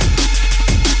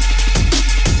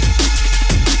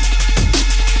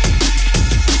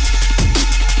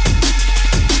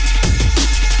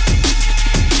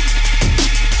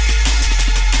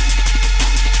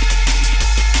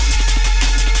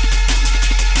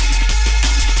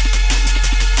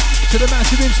 To the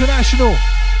massive international,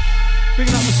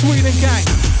 bigging up the Sweden gang,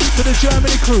 to the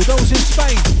Germany crew, those in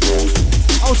Spain,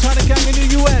 Old Town gang in the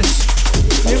US,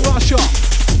 in Russia,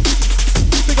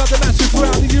 big up the massive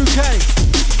throughout the UK,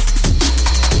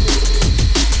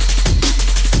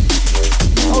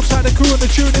 Old Town crew on the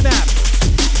tuning app.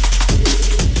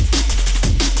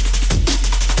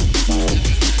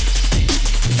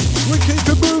 We keep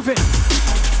it moving.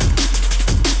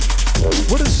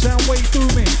 With a sound wave through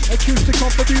me, acoustic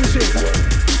off the music.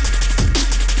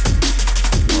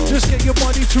 Just get your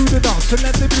body to the dance and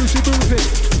let the music move it.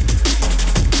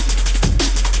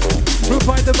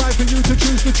 Provide the right for you to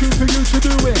choose the tune for you to do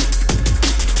it.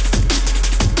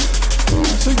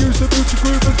 So use the mood to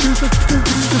groove and choose the tune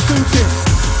for you to suit it.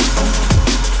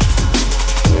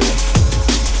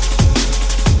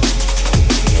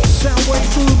 Sound wave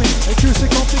through me,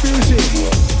 acoustic off the music.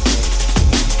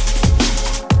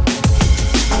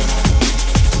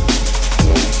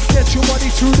 Get your body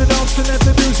to the dance and let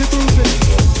the music move it.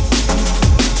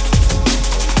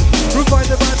 Provide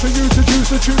the vibe for you to choose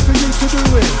the tune for you to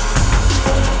do it.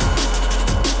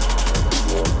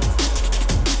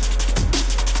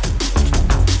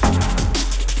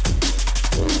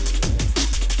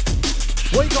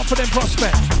 Wake up for them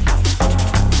prospect.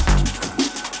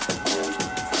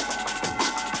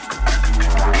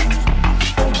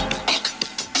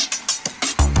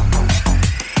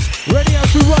 Ready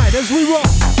as we ride, as we rock.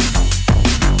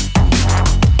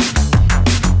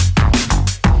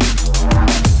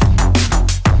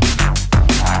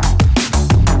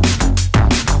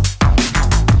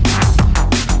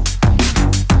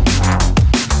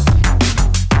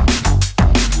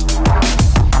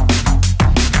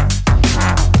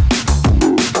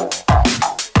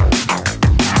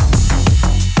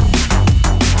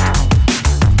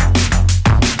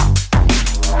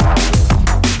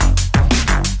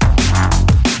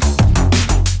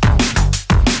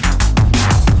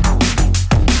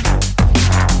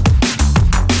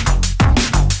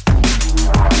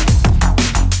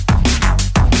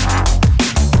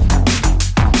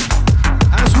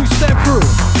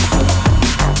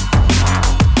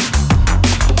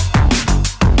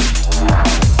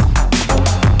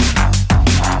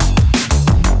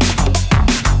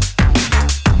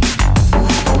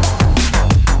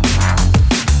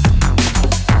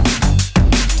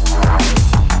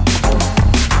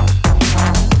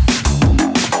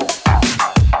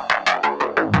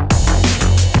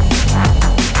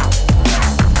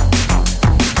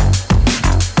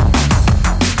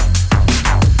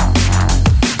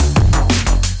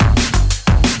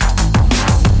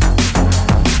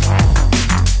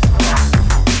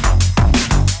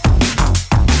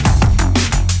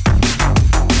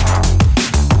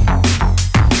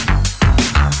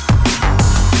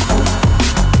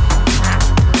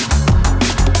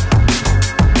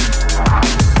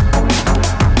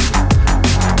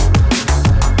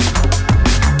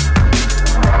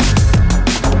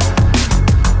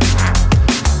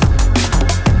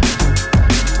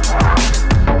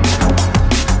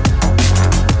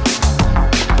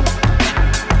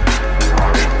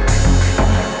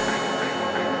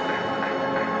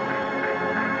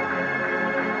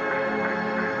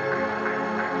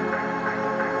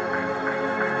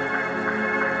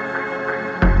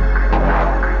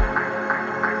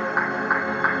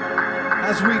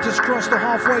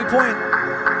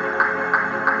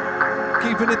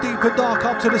 live in the deep and dark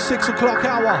up to the 6 o'clock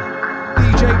hour.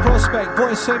 DJ Prospect,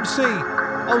 Voice MC,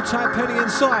 Old Time Penny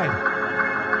inside.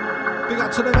 Big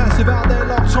up to the massive out there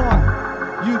locked on,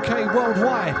 UK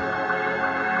worldwide.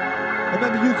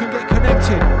 Remember you can get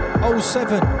connected,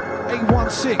 07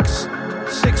 816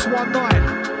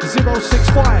 619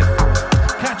 065.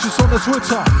 Catch us on the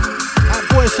Twitter, at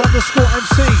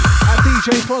voice_MC, at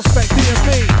DJ Prospect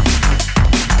DMV.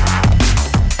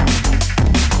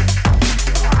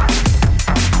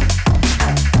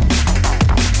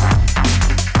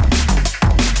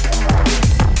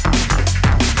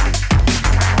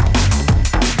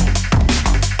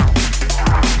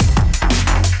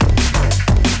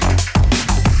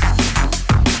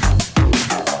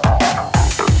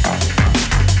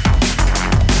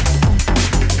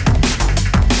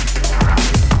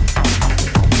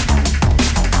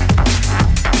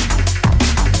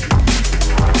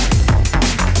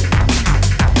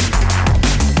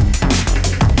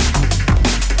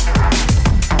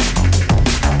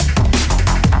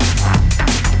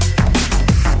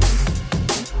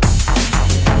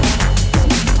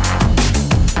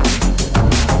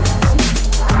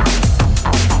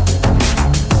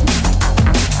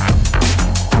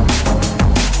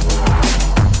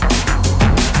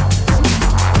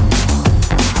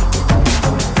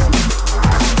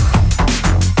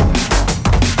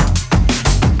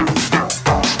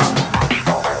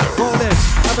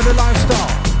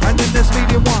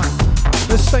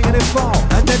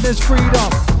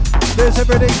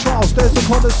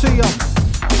 Coliseum.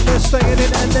 There's staying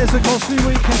in and there's a costly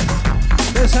weekend.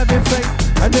 There's having faith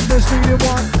and then there's medium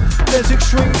one. There's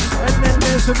extremes and then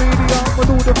there's a medium. When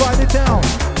all divided down,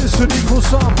 it's an equal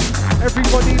sum.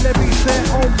 Everybody levies their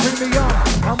own premium.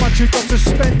 How much you got to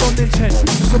spend on intent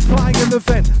to supply an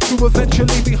event to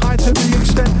eventually be high to the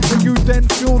extent that you then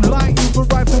feel like you've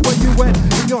arrived at where you went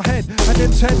in your head and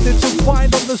intended to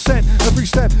find on the scent. Every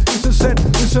step is a scent,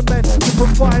 is a meant to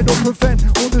provide or prevent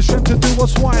all the strength to do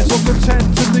what's wise or contend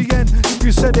to the end. If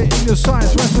you said it in your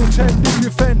science, wrestle 10 if you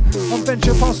fend. I'll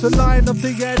venture past the line of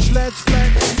the edge, let's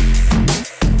flex.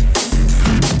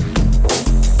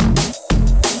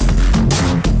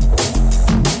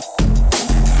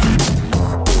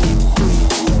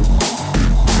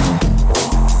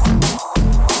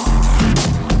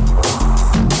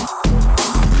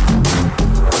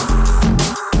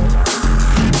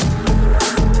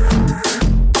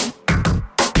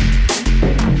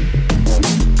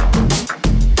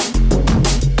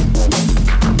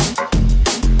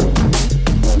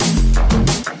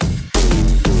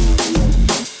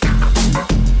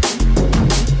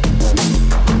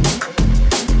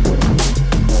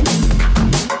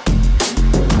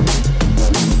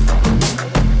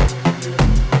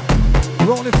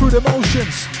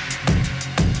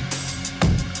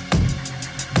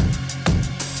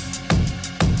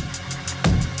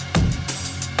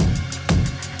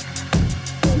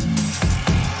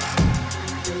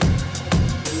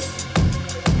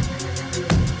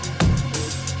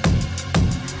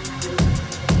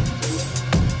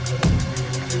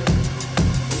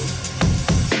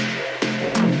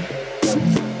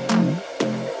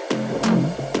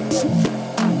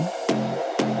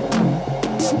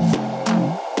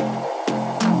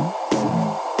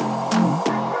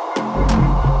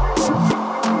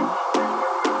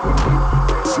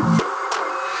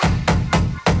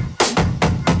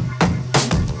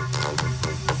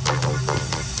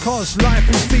 Life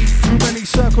is deep, too many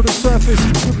circle the surface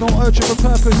with no urge of a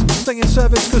purpose. Stay in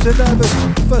service cause they're nervous.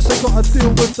 First they gotta deal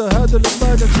with the hurdle of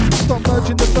burdens. Stop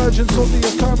merging the virgins or the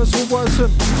occurrence will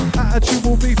worsen. Attitude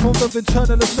will be formed of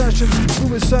internal assertions.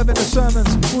 Who is serving the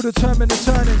sermons will determine the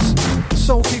turnings.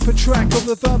 Soul keeping track of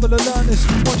the verbal alertness.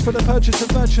 Watch for the purchase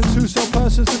of merchants who sell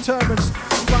persons determines.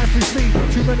 Life is deep,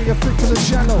 too many are fickle and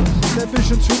shallow. Their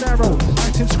vision too narrow,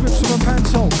 acting scripts on a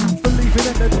panto. Believing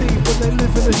in the deep but they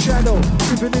live in the shadow.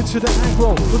 Giving into the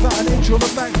aggro without an inch or a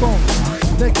backbone.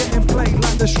 They're getting played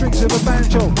like the strings of a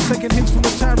banjo, taking hints from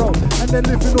the tarot and they're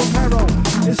living on paro.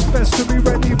 It's best to be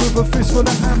ready with a fistful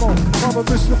of ammo. Rather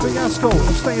risk the fiasco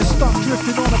of staying stuck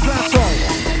drifting on a plateau.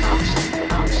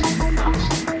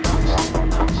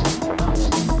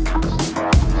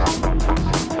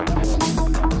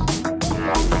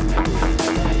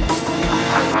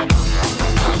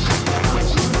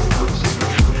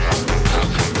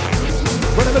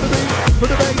 Put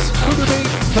the bass, put the beat,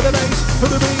 put the bass, put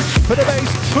the beat, put the bass,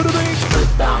 put the beat.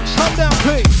 Come down,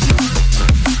 please.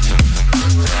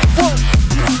 Whoa.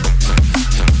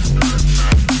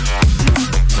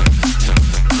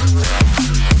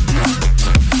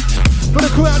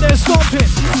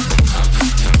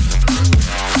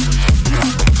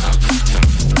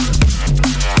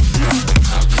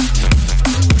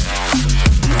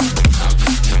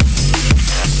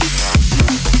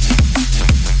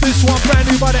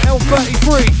 by the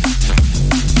L33.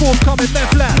 Forthcoming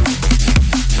Meth Lab.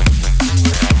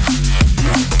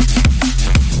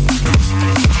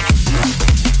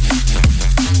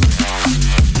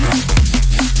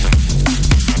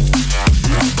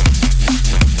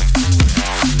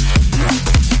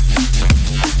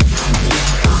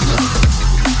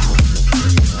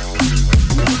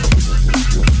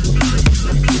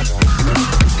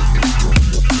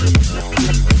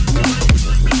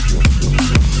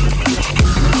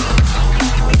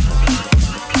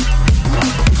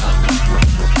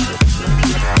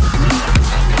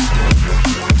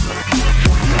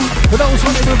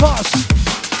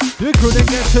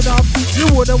 Enough, you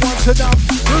wouldn't want enough.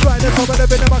 You ride the top of the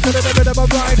bit of a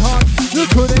ride hard. You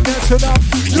couldn't get enough,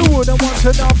 you wouldn't want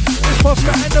enough. It's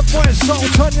Prosper and the voice, so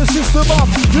turn your system up.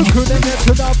 You couldn't get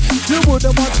enough, you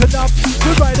wouldn't want enough.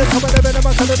 You ride the top of the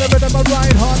bit of a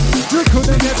ride hard. You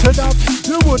couldn't get enough,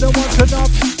 you wouldn't want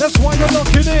enough. That's why you're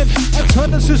locking in and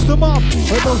turn the system up.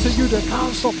 For those of you that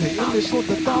can't stop it, in this for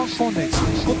the dance phonics,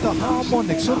 with the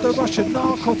harmonics, with the Russian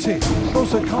narcotic.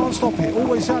 Those that can't stop it,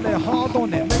 always out there hard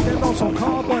on it. Make them also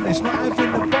carbon, it's not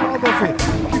having the bar of it.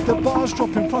 Keep the bars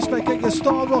dropping, prospect, get your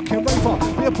star rocking. Raver,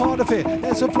 be a part of it.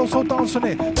 There's a flow, so dance on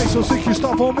it. Make so sick you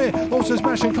stop on me. Also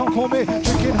smashing, can't call me.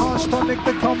 Drinking hard tonic,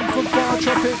 they come from far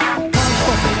tropic. Can't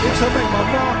stop it, it's a make my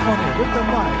mark on it. With the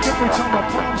mic, every time I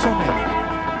pounce on it.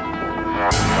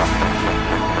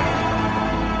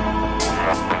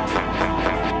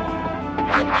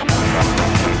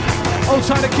 Old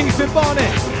time to keep it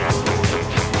Barnett.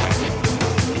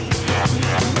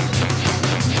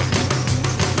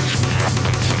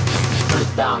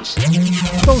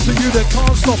 Those of you that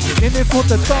can't stop it, in it for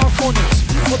the dark phonics,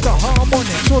 for the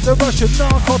harmonics, or the Russian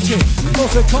narcotic.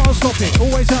 Those that can't stop it,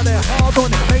 always out there hard on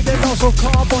it. Make them also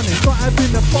carbonics, not having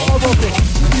the bar of it.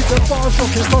 Keep the bars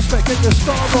rocking, prospect, get your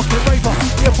star rocking. Raver,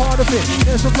 be a part of it.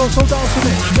 There's a flow, so dance on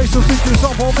it. Make some secrets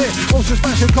up on me, also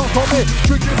smashing, can't on me.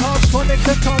 Drinking hard tonic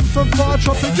that come from far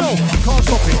dropping. Yo, can't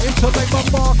stop it, it's to make my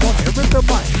mark on it. With the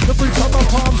mic, every time my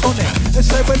palms on it. They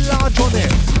say we're large on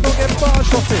it, don't get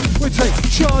barged off it. We take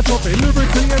charge of it,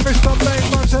 lyrically every time lane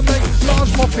runs and make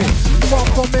large mopping. Far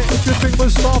from it, if you think we'll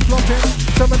start flopping.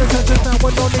 Some of the tensions now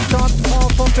we're only done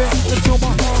half of it. Until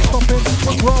my heart's stopping,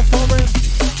 we're growing for it.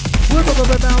 We're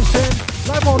gonna announcing,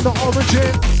 live on the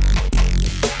origin.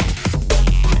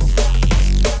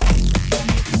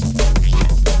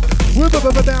 We're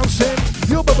bouncing,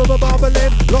 you're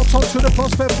bubbling. Locked onto the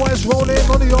prospect boys rolling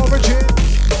on the origin.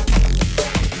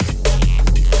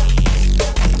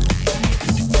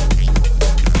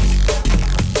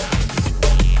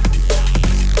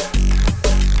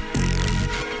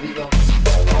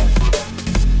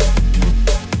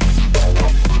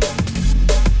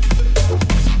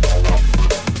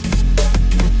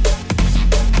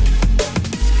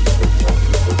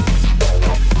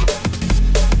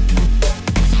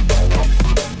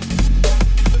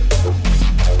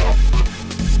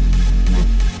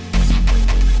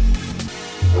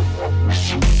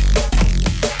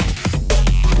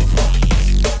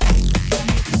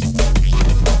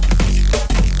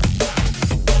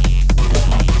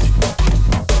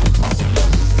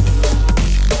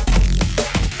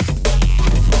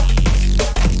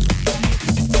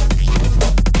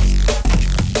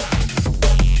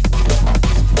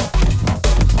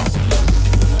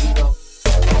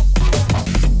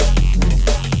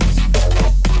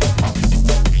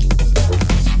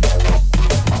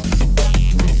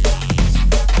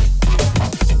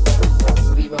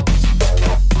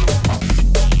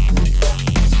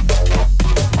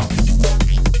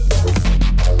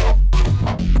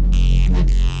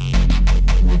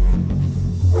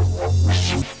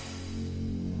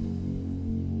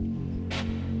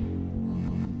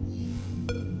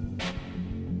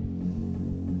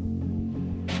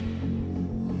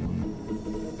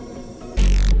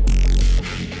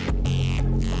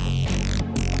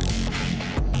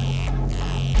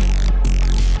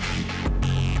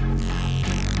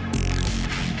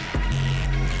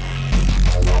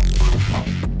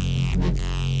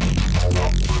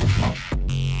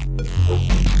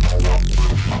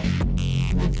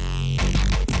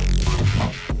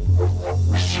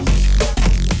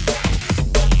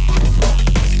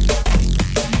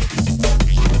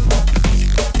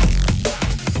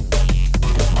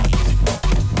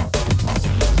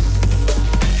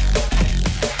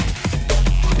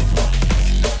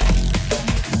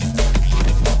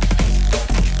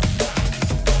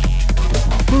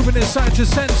 Side to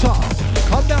center,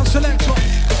 come down selector.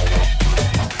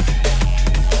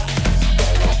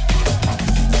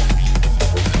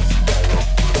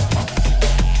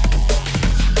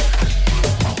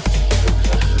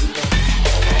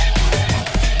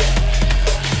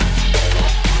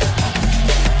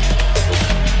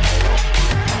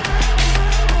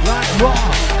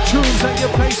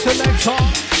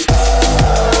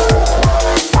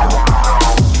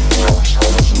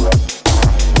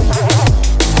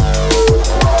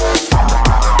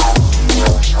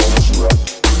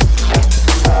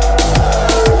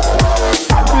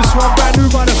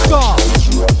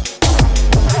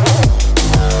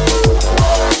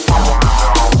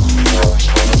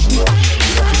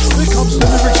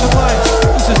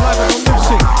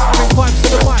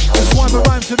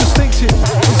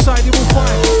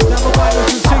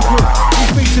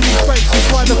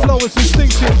 flow is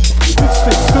instinctive.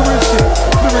 Instincts to instinct.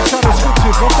 Lyrics are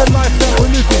descriptive of the life that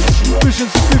we're living.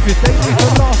 Visions are vivid, they leave a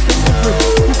lasting imprint.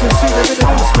 You can see them in an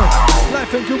instant.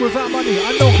 Life ain't good without money,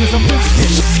 I know cause I'm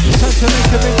risking. Time to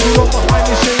make a mental on behind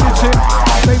the shaded tin.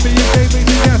 Maybe you gave me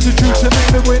the attitude to make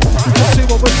the win. You can see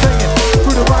what we're saying,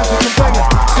 through the rhymes we're conveying.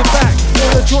 Sit back,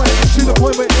 roll the joint, to the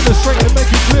point we're illustrating. Make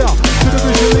it clear, to the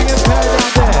visually impaired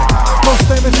out there. No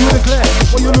statement to declare,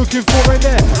 what you're looking for in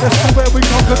there. That's from where we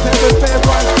come compare with fair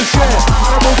rhymes to share.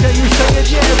 And we'll get you saying,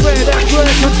 yeah, rare, that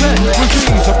rare content. With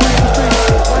these, I bring the beats,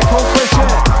 like cold fresh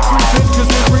air. Breathing, cause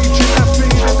we're reaching that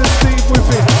feed and the steam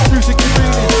within. Music and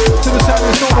meaning, to the sound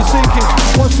it's all seeking.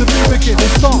 Once the beat begin,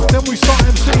 it's dark, then we start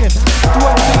MCing.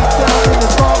 Dwell deep down in the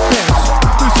darkness.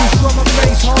 This is drum and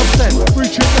bass hardstep,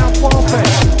 reaching down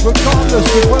far-fetched. Regardless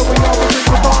of where we are within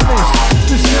the darkness,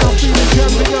 this sound feeling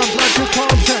champion, like your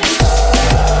context.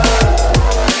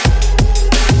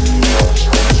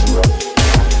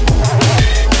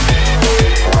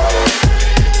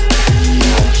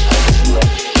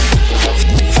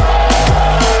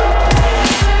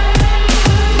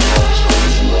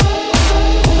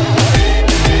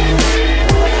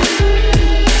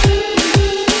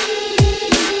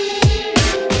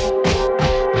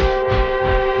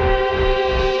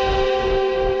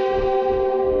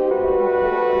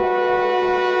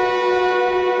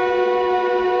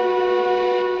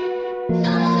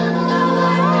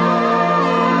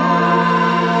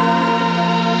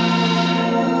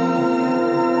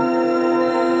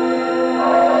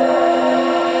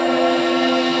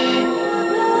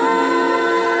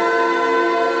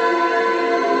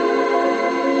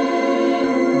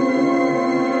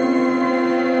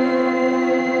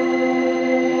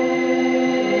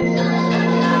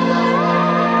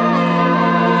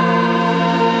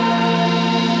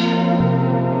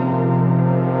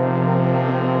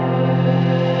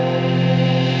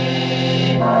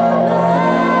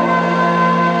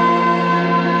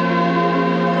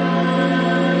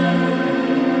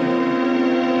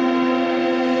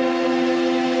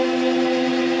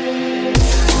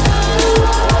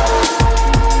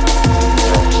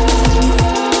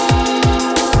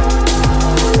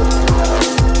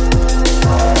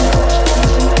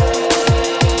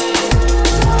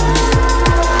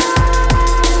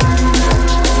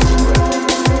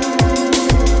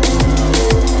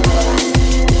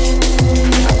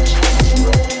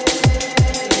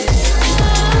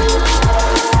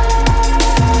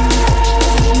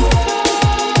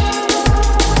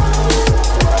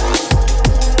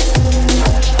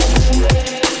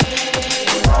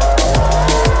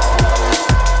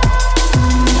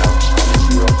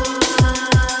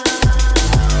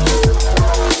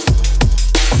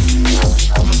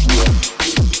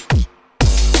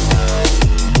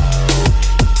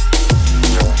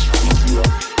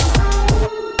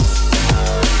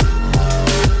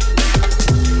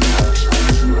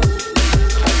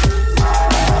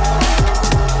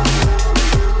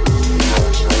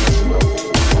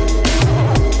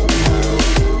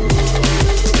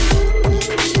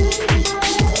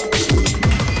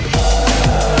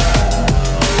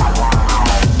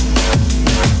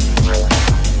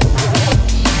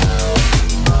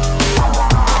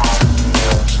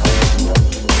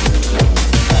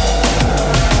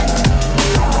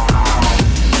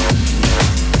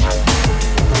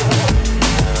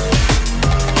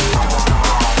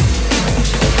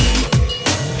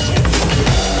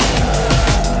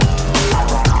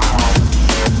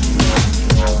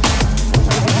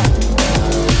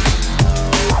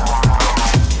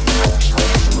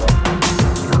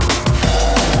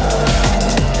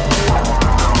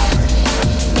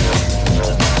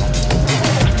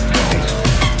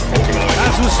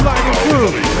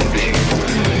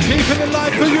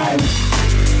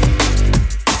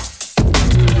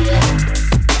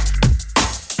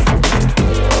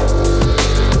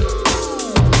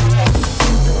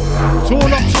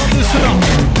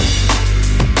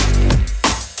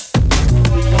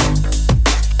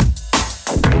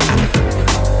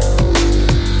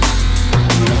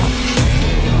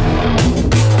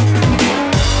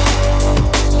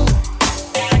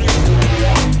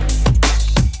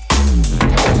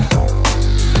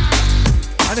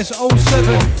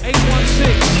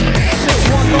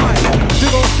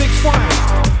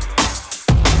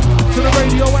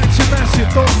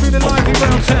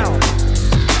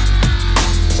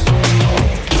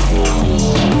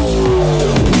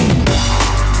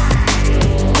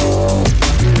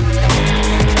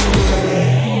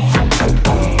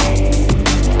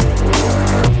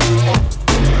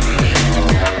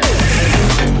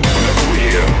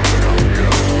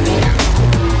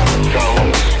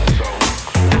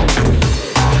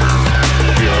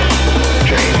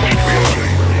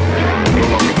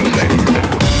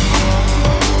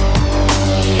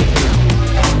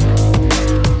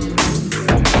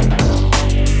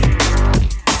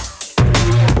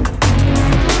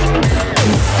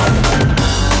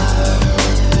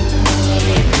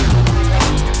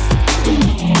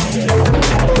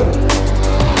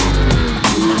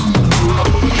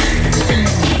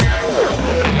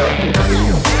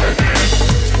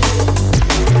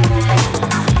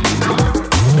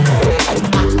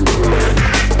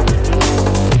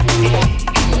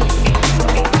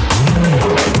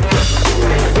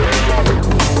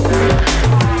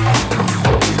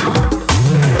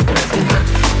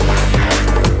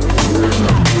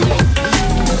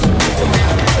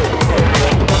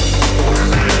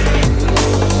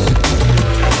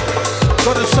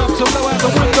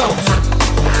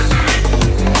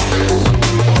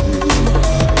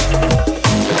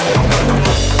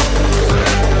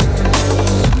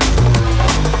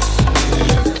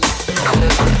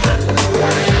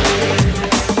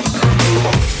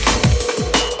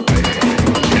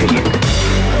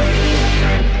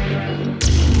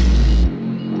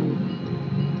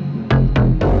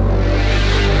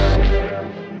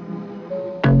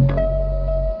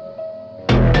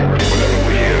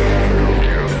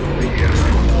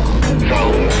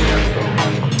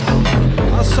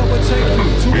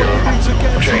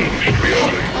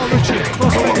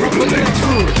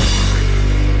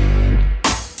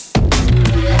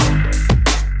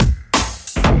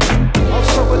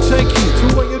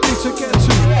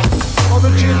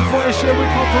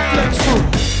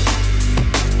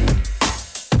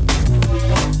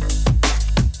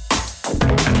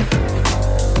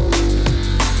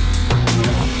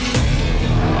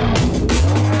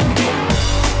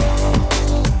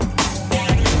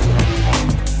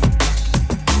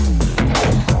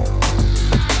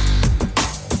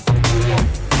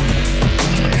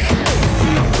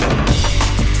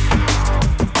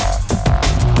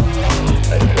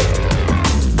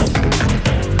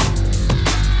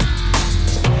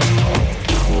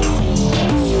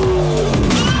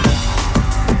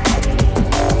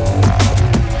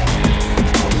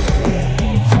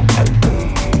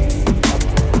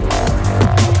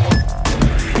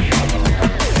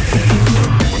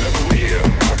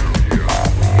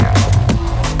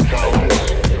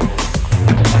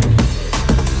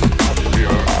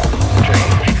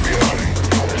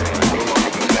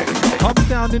 I'm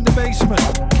down in the basement,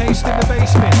 cased in the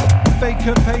basement.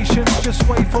 Vacant patience, just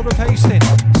wait for the pasting.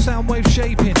 Sound wave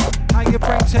shaping, how your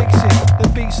brain takes it. The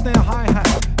beat, snare,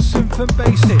 hi-hat, synth and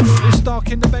bass it. It's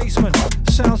dark in the basement,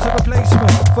 sounds of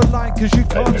replacement. For light, cause you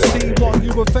can't see what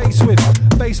you were faced with.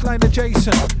 Baseline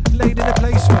adjacent, laid in a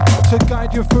placement to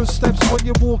guide your footsteps when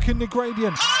you walk in the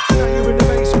gradient. Now you're in the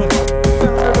basement,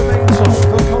 found the remains of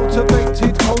a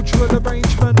cultivated cultural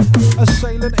arrangement.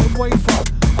 Assailant in wafer,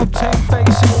 obtain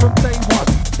basic from day one.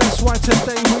 That's why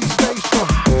today we stay strong,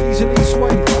 easily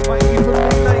swayed by evenly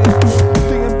layered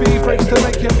D&B breaks to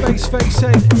make your face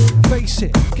ache. Face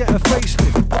it, get a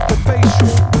facelift of the bass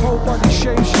strip. Whole body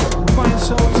shape shit, mind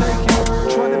soul taking.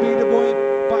 Trying to be the boy,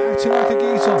 but acting like a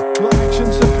geezer. Your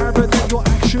actions apparent that you're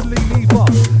actually neither.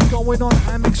 Going on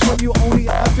Amex when you only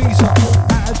have a visa.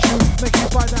 Attitude, make it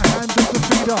by the hand of the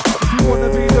feeder. If you wanna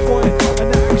be the boy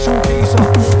and the actual geezer,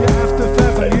 you have to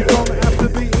feather, you don't have to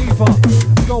be either.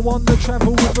 Go on the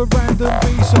travel with a random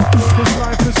visa, cause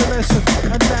life is a lesson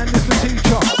and man is the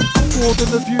teacher. Broaden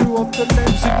the view of the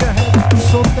lens in your head,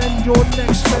 so then your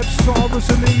next steps are as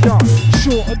a leader.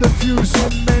 Shorter the views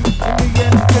in men, in the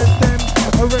end get them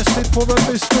arrested for a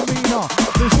misdemeanor.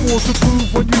 There's more to prove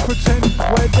when you pretend.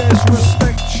 Where there's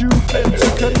respect you get to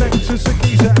connect as a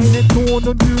geezer. Ain't it dawn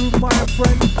on you, my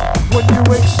friend? When you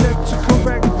accept to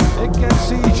correct, it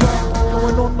gets easier.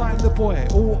 Going on like the boy,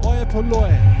 all oi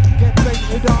poloi. Get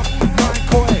baited up like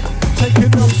koi.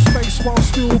 Taking up space while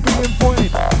still being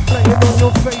void. Playing on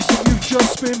your face and you've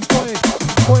just been void.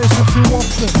 Poison too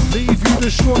often, leave you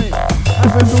destroyed.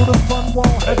 Having all the fun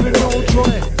while having no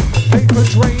joy. Paper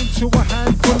drained to a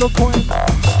handful of coin.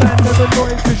 Stand there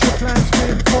annoyed cause your plan's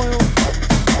being foiled.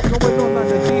 Going on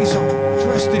like a geezer,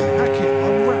 dressed in hacket,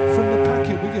 unwrapped from the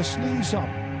packet with your sleeves up.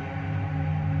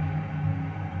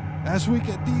 As we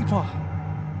get deeper.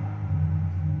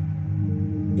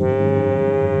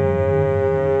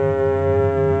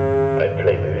 I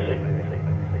play music.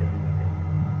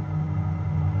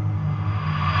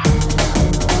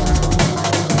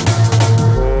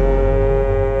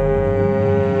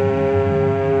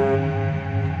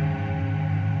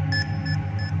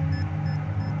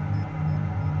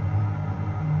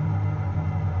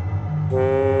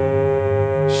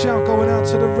 Shout going out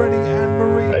to the Rennie and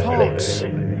Marie Parks.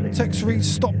 Text reads,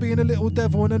 stop being a little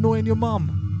devil and annoying your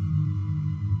mum.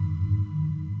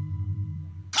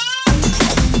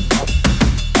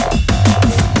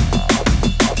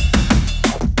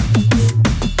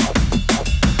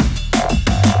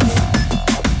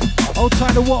 Old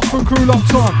time to Watford crew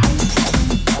locked on.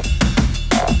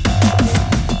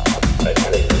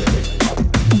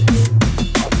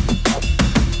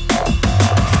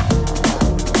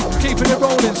 Keeping it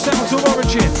rolling, sounds of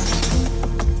origin.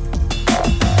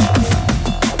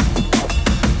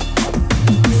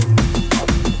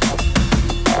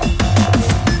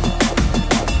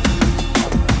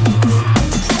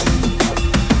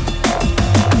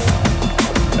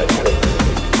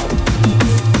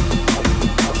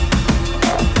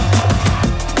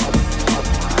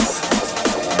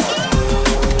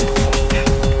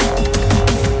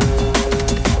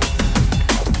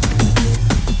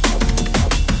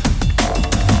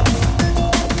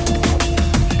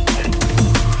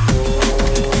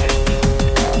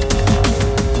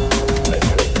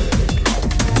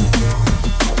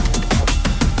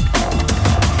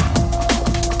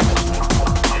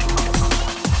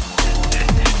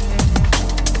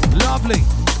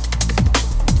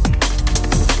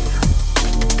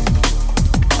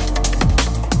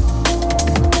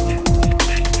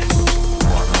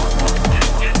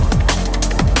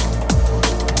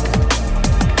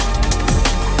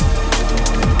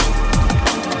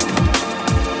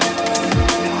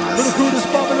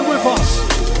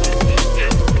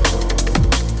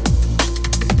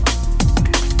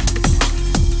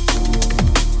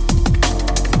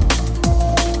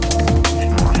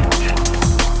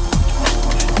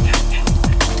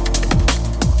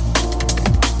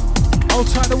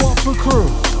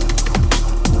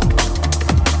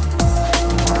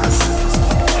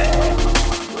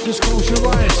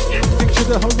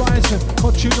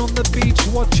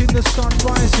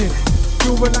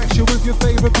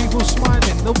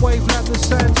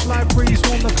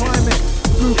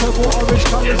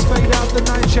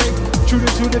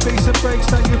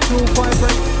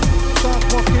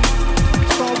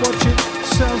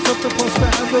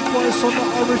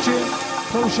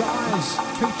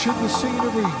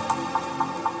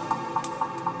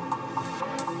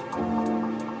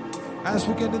 As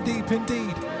we're getting deep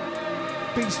indeed.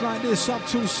 Beats like this up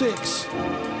till 6.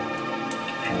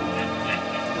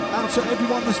 Out to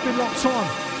everyone that's been locked on,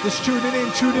 that's tuning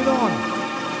in, tuning on.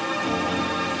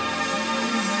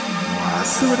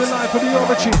 Doing the life of the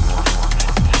origin.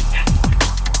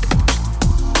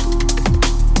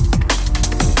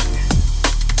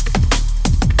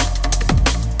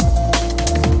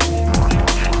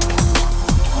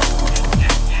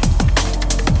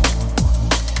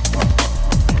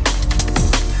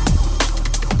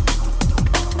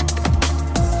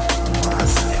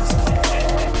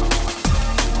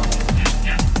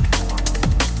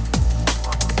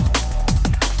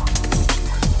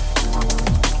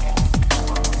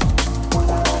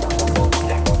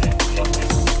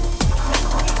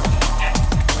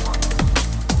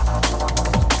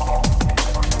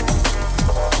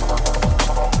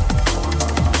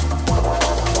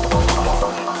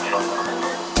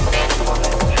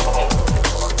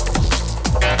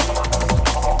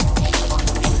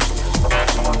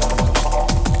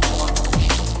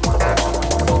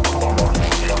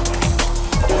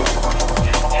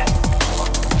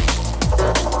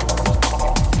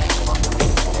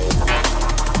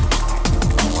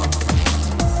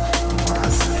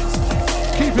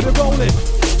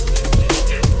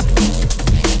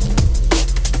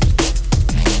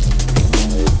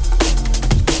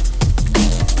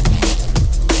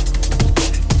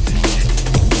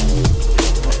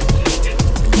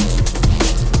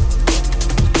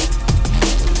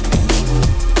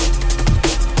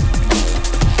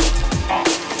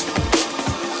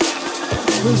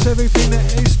 There's everything that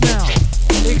is now,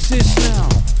 exists now.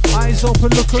 Eyes open,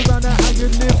 look around at how you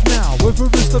live now. Whether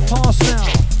it's the past now,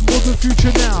 or the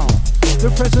future now. The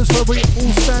presence where we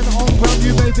all stand on ground.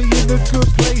 You may be in a good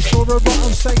place or a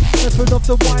rotten state. Method of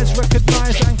the wise,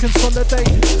 recognise and consolidate.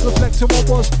 Reflect on what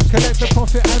was, collect the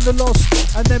profit and the loss,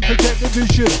 and then project the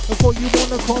vision of what you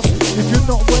want to cross. If you're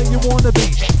not where you want to be,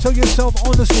 tell yourself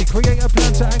honestly. Create a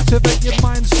plan to activate your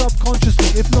mind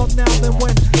subconsciously. If not now, then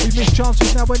when? We miss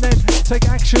chances now and then. Take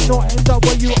action, not end up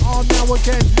where you are now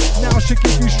again. Now should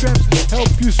give you strength,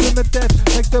 help you swim to death.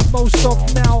 Make the most of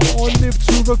now or live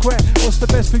to regret. What's the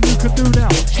best thing you can do now?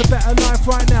 It's a better life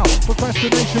right now.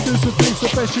 Procrastination is the things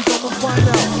the best you gonna find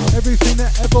out. Everything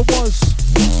that ever was,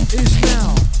 is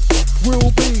now,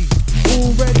 will be,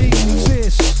 already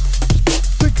exists.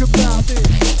 Think about it.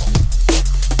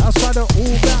 Outside of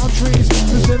all boundaries,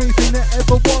 cause everything that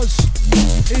ever was,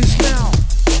 is now,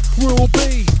 will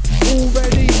be,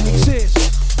 already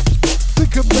exists.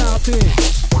 Think about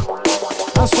this.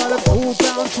 Outside of all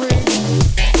boundaries.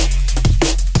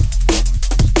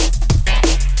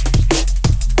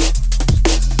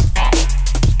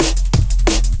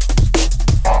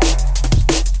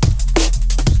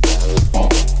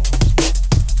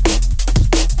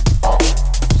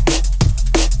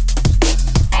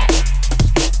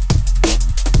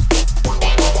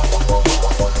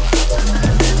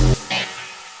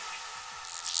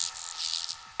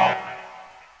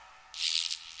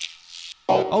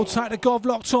 Hold tight to Gov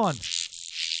locked on.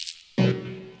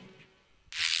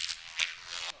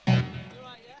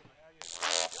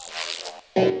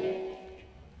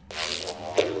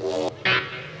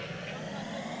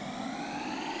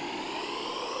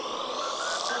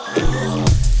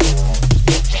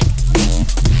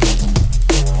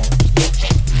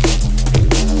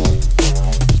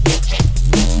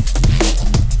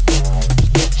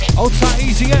 Hold tight,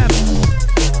 Easy M.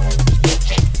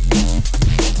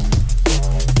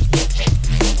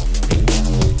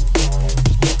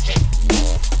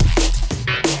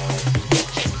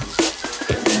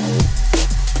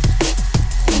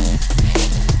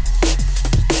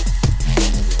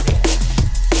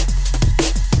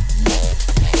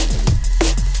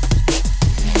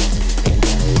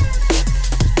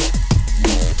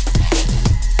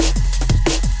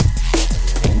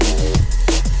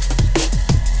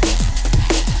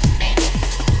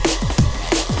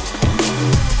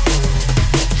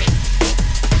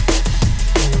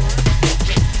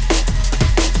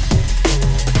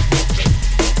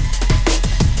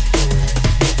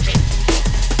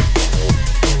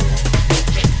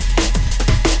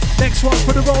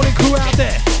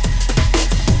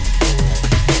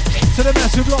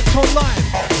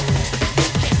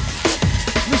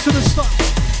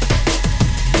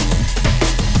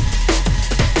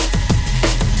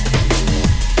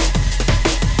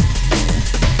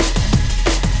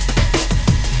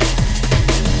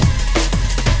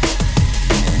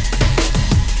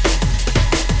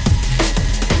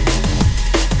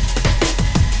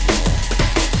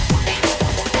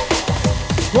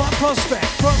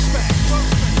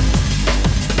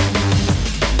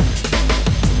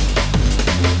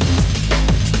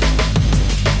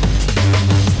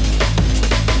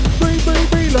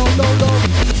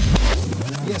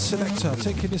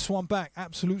 Taking this one back,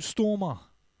 Absolute Stormer.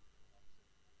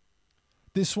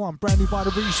 This one, brand new by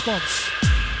the Response.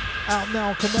 Out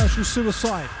now, Commercial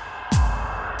Suicide.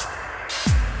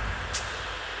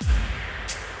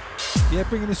 Yeah,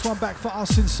 bringing this one back for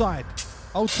us inside.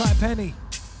 Old Type Penny.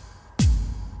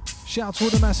 Shout to all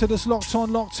the masses that's locked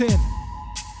on, locked in.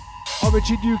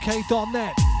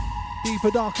 OriginUK.net.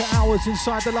 Deeper, darker hours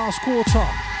inside the last quarter.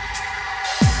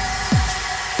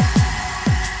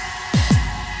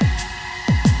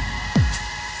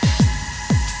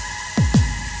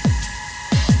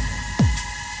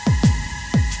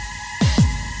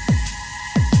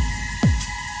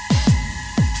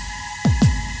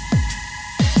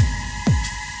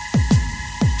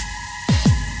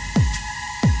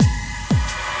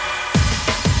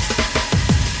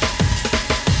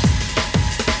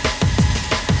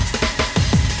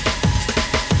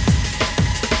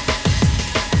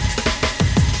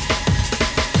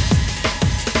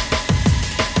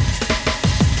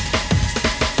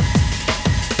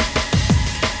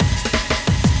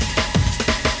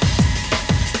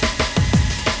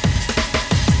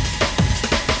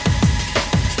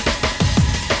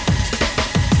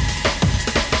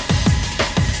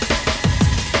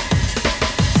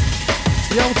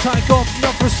 Take off,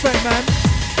 enough respect, man.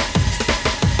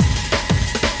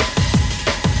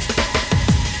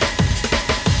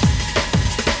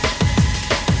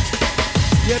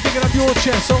 Yeah, bigging up your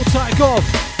chest, old take off.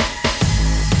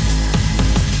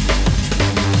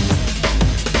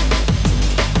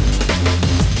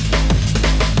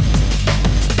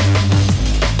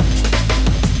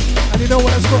 And you know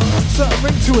what, it's got a certain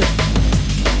ring to it.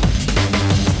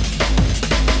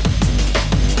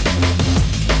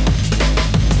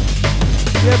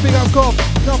 Yeah, big up Gob,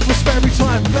 enough respect every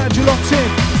time, glad you're locked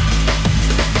in.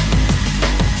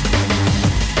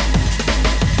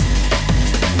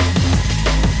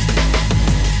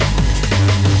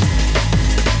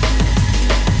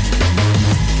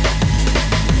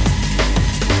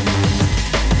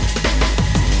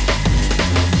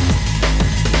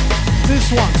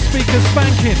 This one, speaker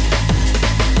spanking.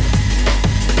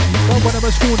 When I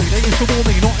was schooling, they used to warn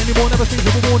me, not anymore, never think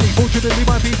of a warning. Fortunately,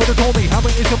 my people have told me how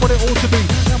it is and what it ought to be.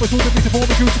 Now it's all to be to form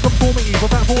a due to conformity,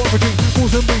 without forgery,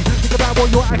 pause and breathe. Think about what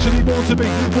you're actually born to be.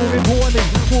 More importantly,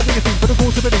 more be a thing for the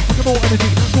cause of it. Think of more energy,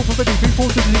 more for the be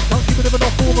forced to disease. Can't keep it in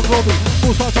enough form of glory.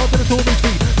 Full starts out to the torment's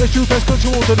feet. Let's you best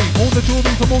control the lead. All the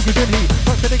jewelry for mortgage and heat.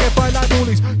 Fact that they get by like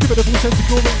Morleys. Give it a full sense of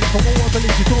security from all I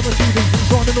believe. You saw the TV.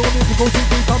 Gone and all in to go to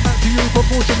me. Come back to you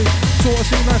proportionally. Sort of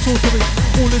scene like sorcery.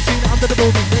 All is seen under the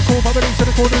building. They call my release to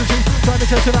the corner. Trying to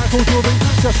test it out cold jewelry,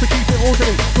 just to keep it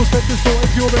orderly. Respect the store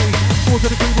and purity. Fall to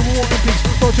the cream of war and peace.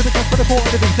 Dodge to the cup for the port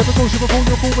enemy. Never goes you before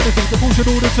your full benefit. The bullshit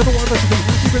order to the war recipe.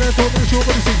 Keeping that thought that it's your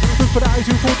medicine. Look for the eyes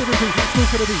who fought the retreat. Look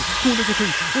for the beat. Cool as a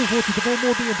tree. All 40 to 4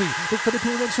 more D&D. Look for the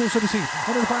pure and source of the scene.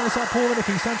 On the finest side, pouring the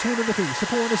feast. I'm touring the feast.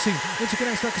 Supporting the scene.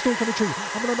 Interconnects like a stalk on the tree.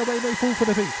 I'm on the way, may fall for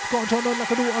the beat. Got John on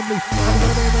like an autumn leaf. I'm on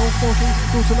the way, no forgery.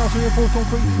 Built to last 3 and 4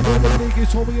 concrete. All the league is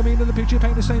told me you mean in the picture.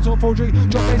 Paint the stains on forgery.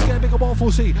 Drop days getting bigger, more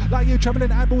full C. Like you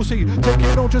travelling at Ball C. Taking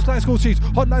it on just like school seats.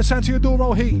 Hot like Santi and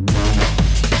Duro heat.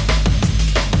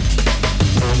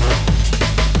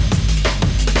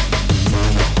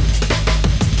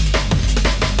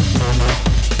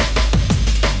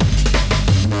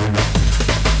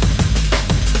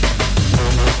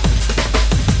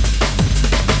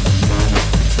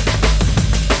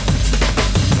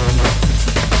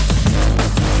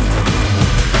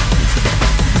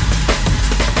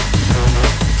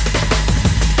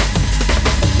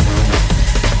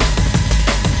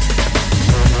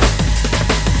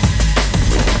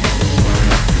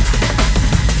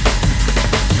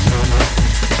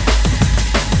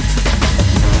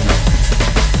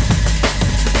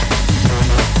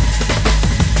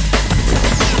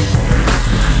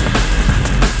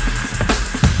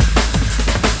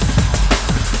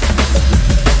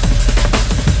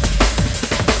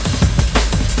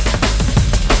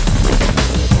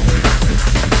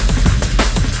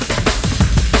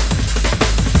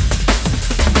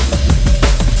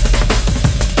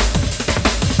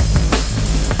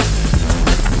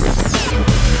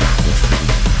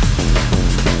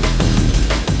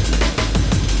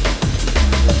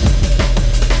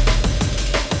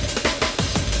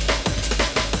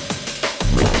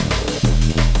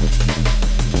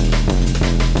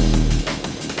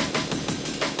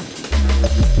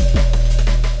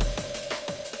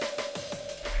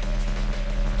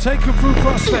 Take them through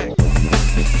Prospect.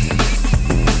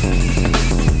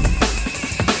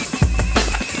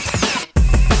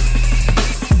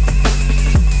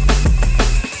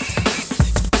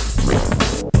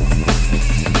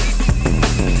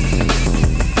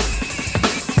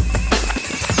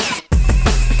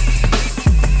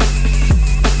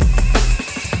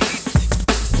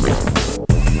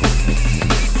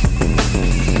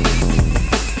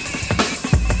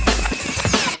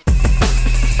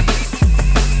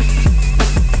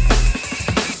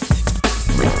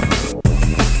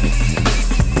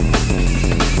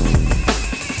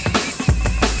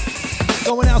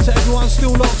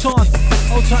 locked on.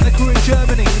 Old tight the crew in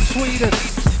Germany, in Sweden,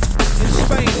 in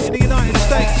Spain, in the United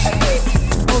States.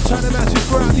 Old tight the massive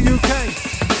throughout the UK.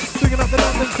 Picking up the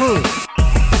London crew.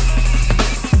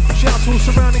 Shout to all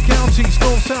surrounding counties,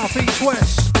 north, south, east,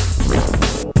 west.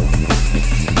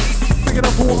 Picking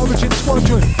up all Origin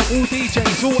Squadron, all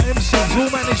DJs, all MCs, all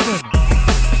management.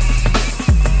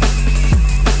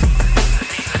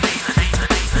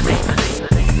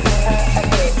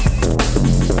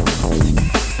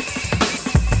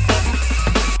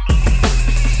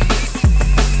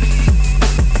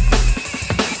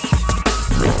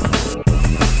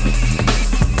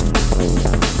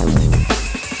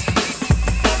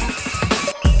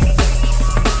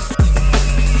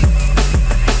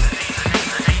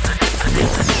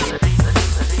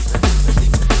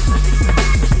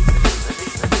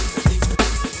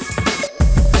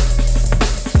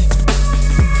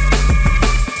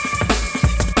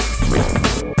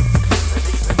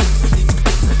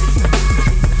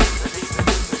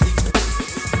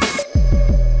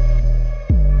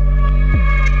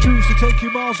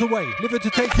 Away, living to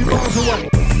take you miles away.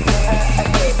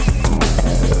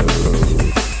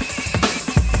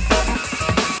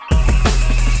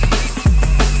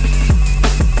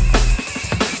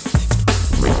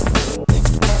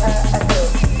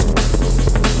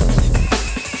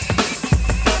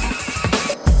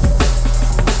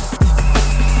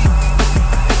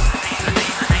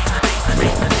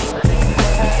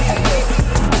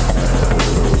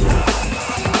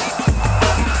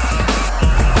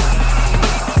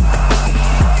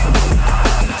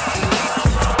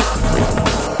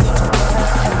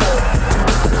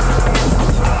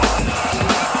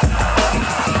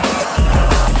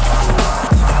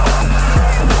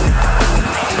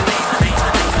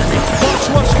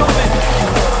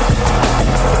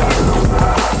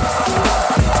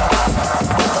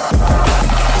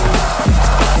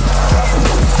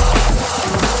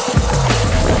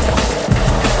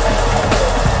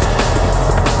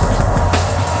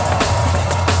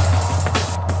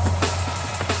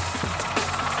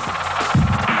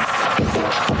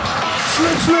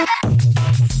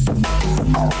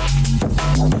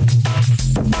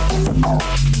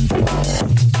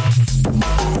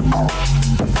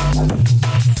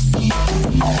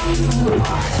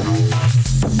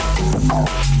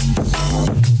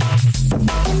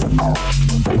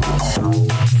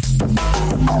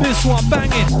 This one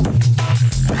banging.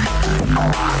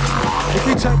 If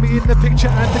you take me in the picture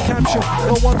and the caption,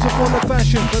 not one to follow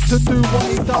fashion, but to do what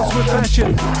he does with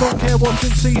passion. Don't care what's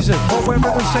in season, or wearing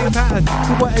the same pattern.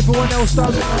 Do what everyone else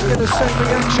does and get the same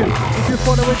reaction. If you're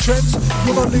following trends,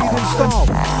 you're not leading style.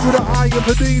 Through the eye of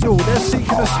a needle, they're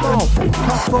seeking a smile.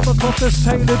 Cut from a cloth that's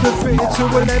tailored and fitted to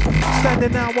a length.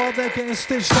 Standing out while they're getting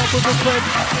stitched up with a thread.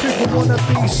 People wanna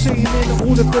be seen in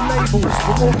all of the labels,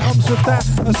 but what comes with that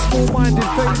are small-minded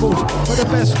fables. But the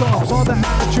best stars are the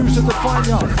attitudes that define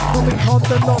ya. Not be caught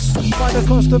the loss by the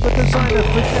cost of a designer.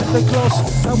 Forget the gloss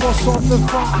and what's on the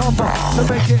front cover. To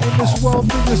make it in this world,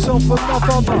 be yourself enough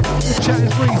other. The chat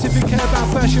is breeze if you care about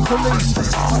fashion police.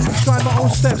 I can try my own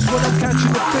steps when I'm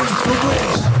catching the things for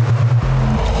weeks.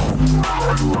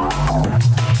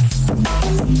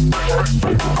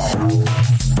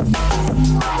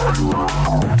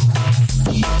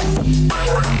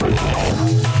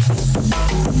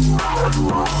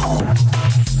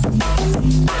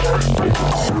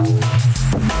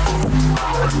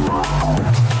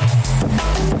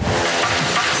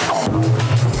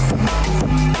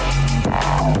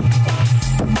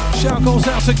 Shout goes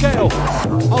out to Gail.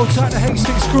 Hold tight the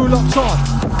Hastings crew locked on.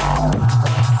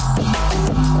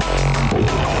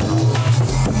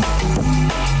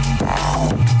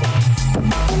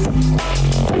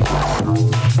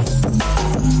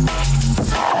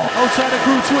 Hold tight the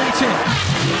crew tweeting.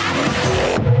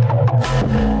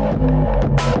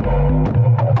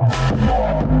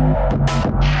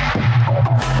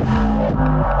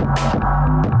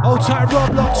 Hold tight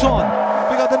Rob locked on.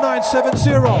 We got the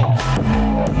 970.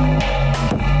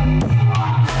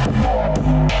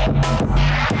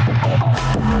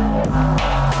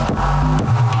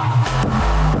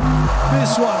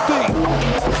 This one, deep.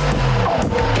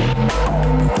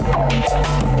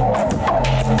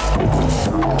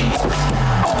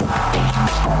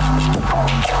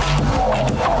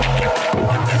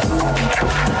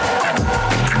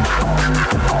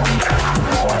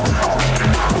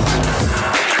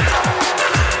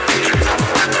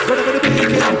 Ready for the beat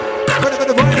again. Ready for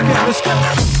the ride again. Let's go.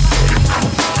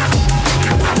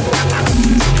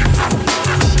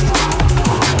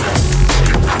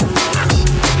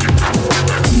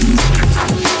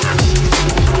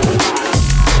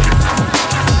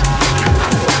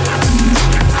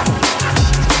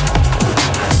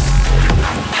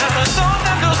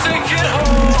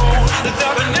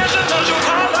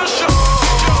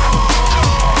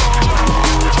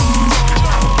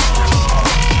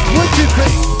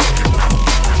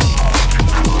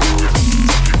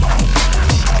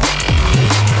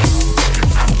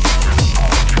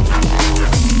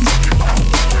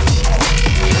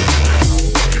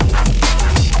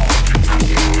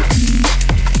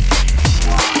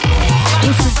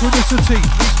 Synchronicity,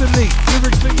 instantly,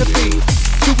 lyrics link the beat.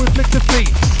 To inflict defeat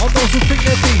on those who think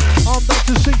they're beat. Armed up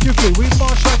to sink you through, we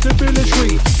march like the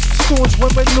military. Staunch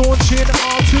when we're launching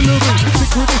artillery.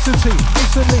 Synchronicity,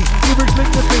 instantly, lyrics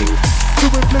link the beat. To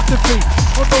inflict defeat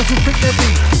on those who think they're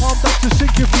beat. Armed up to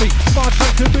sink your fleet, march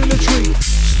like the military.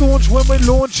 Staunch when we're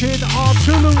launching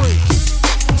artillery.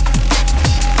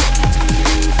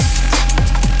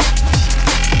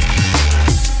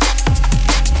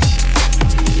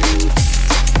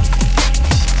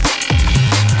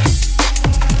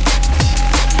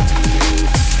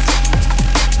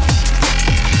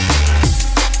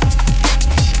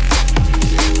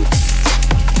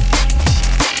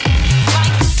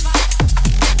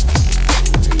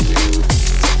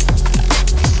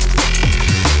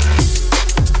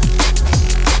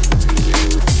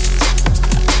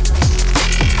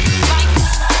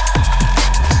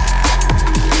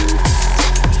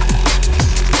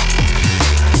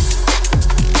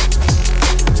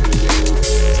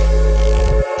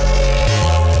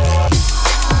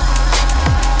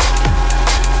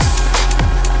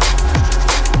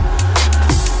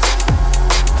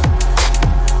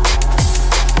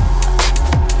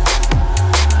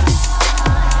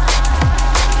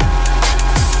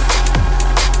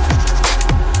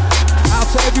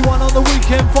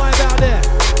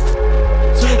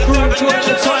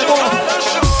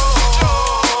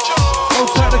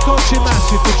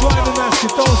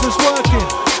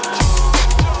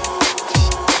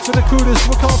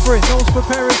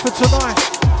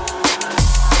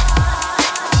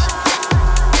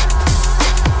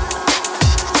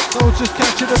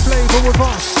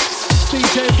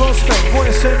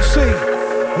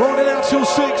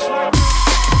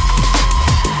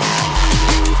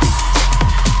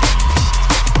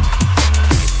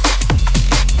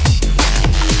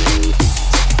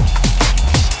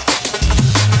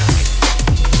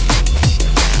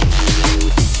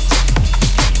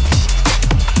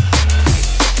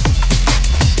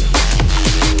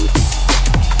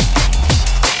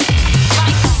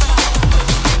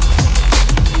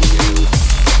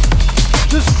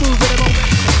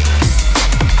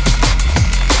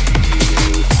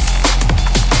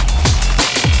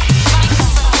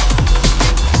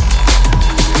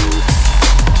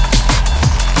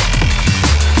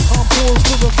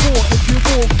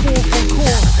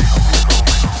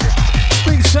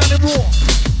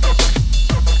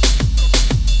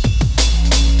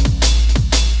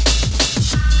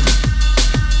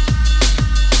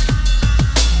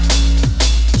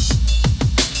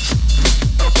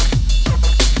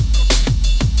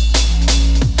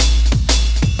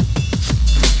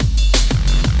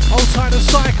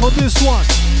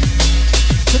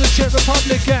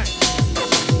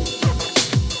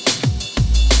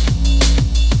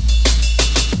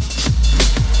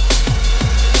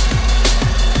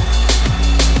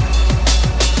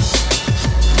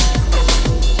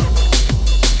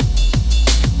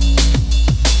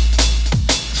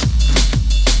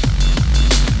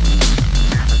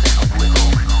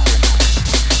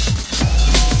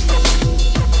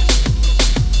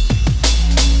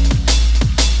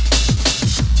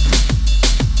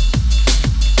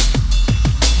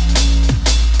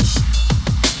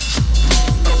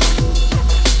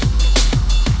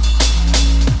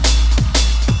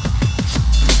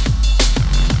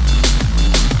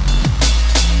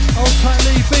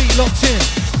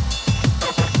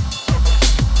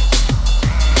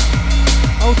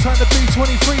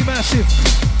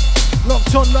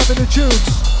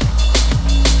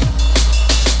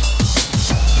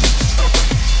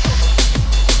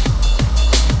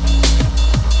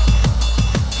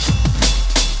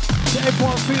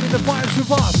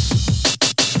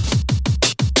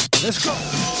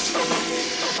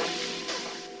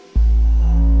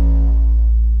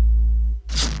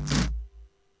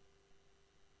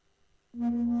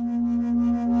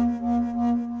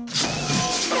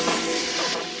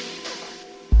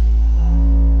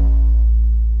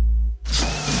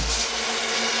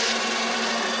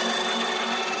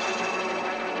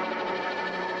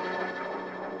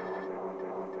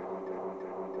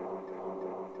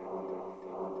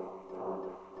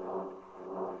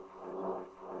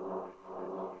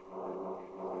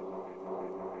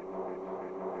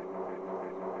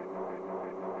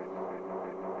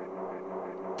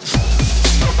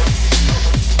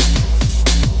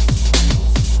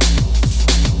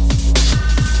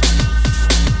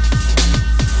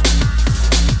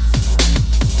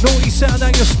 Sound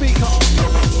out your speaker.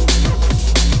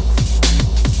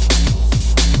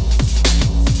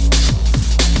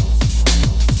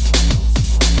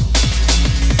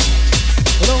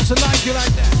 I don't like you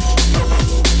like that.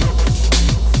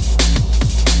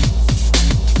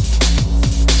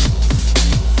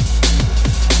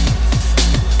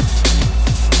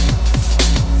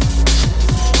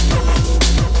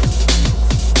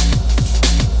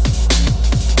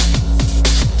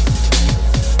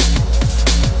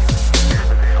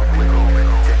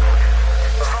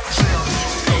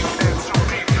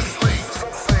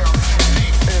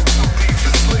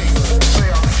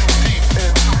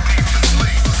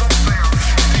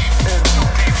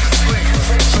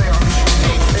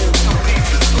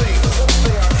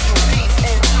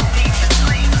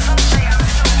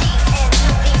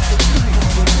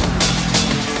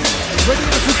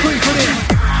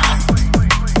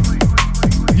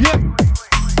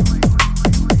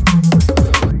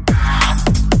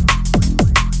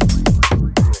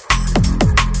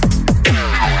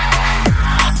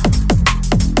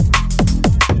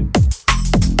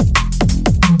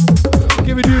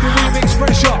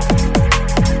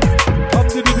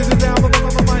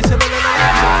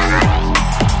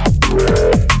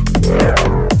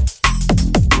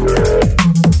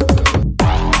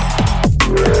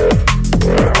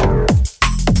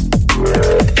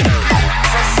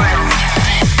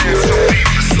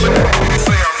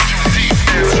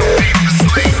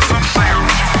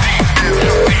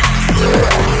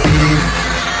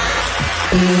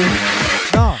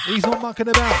 mucking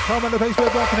about. Come on the place, we're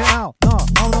rocking it out. No,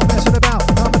 I'm not messing about.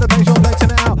 Come on the place, you're flexing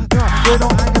it out. No, we're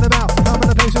not hanging about. Come on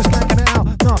the place, we're skanking it out.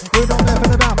 No, we're not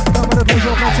messing about. Come on the place,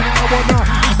 you're flexing it out. What? No,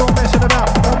 he's not messing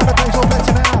about. Come on the place, you're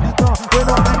flexing it out. No, we're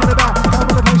not hanging about. Come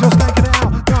on the place, you're skanking it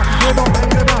out. No, we're not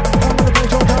hanging about. Come on the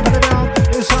place, you're jumping it out.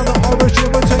 It's how the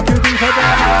origin will take you deeper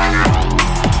down.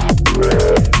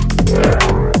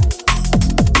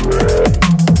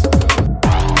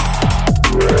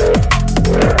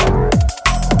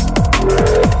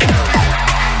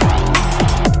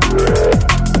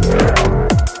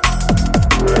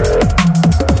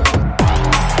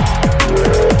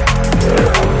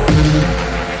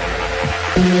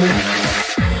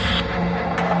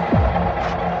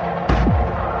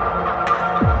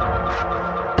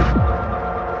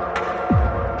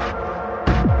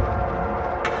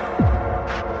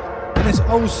 And it's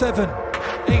 07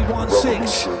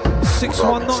 816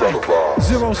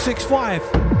 619 065.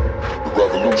 The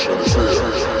revolution is here.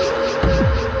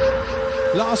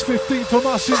 Last 15 from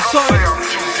us inside.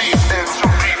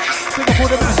 Think of all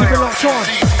the massive locked on.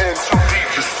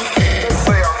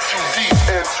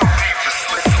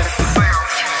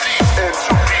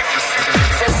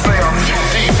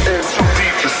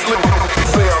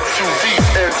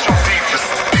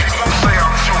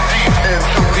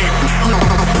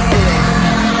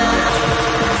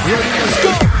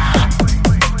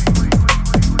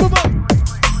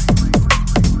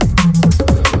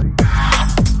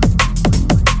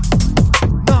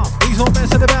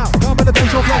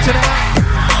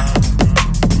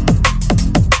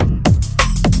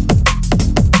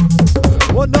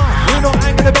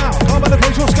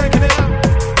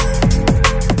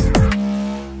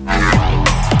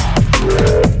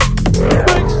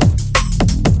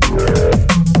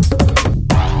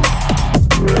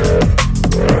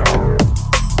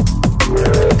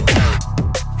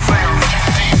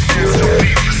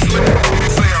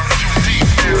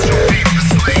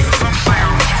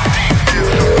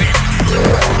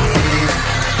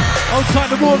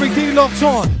 Locked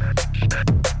on.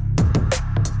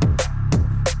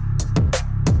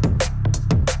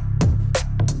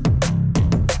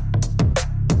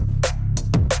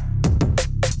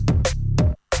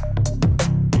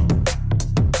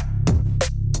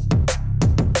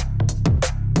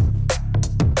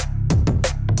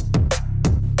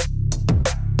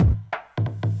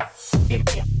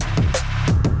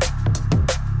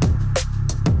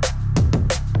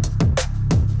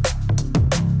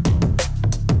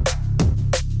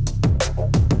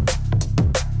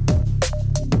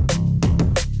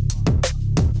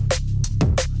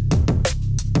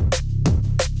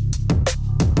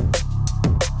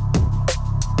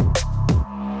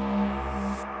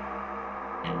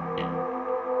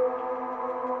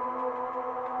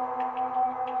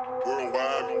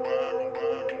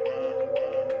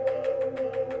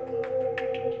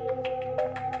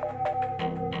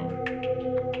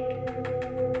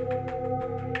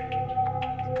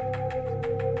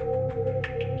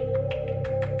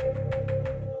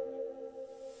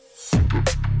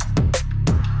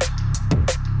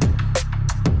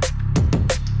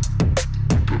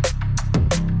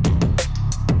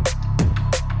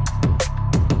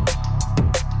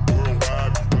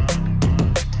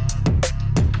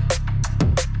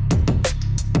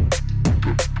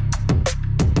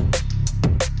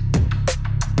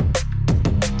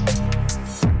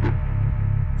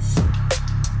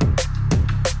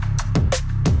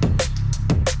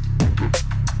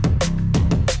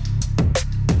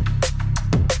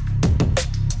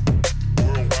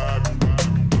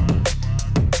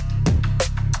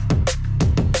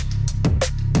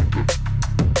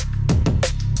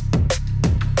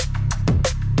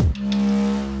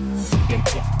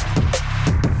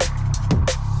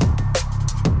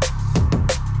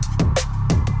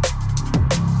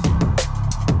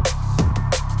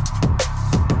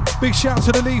 Big shout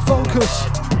to the Lee Focus.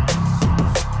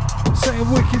 Saying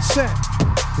wicked set.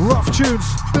 Rough tunes.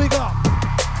 Big up.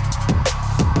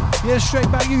 Yeah, straight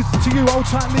back to you, old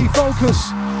time Lee Focus.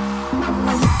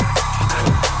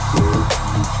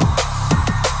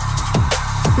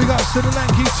 Big ups to the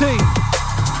Lanky team.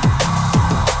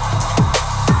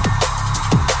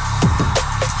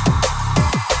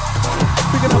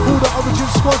 Bigging up all the Origin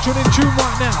Squadron in tune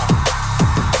right now.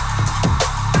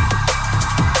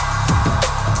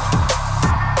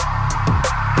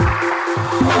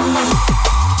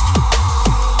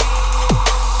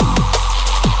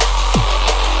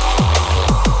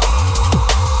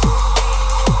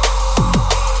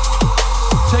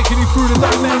 Taking you through the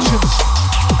dimensions.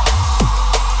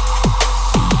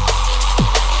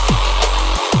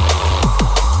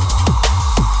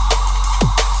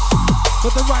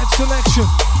 With the right selection,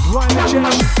 Ryan J.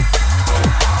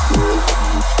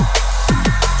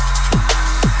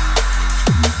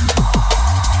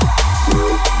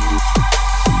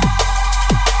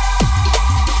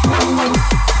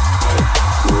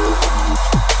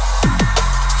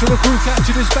 To the crew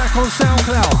catching us back on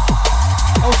SoundCloud.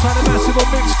 Old Time Massive on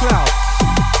Mixcloud.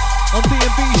 On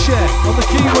D&B Share. On the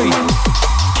Kiwi.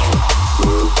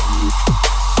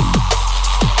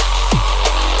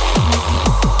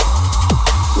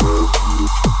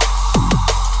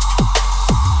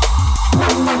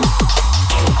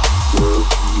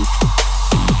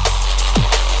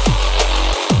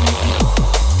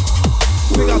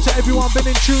 Big up to everyone been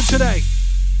in tune today.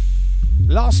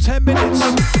 Last 10 minutes.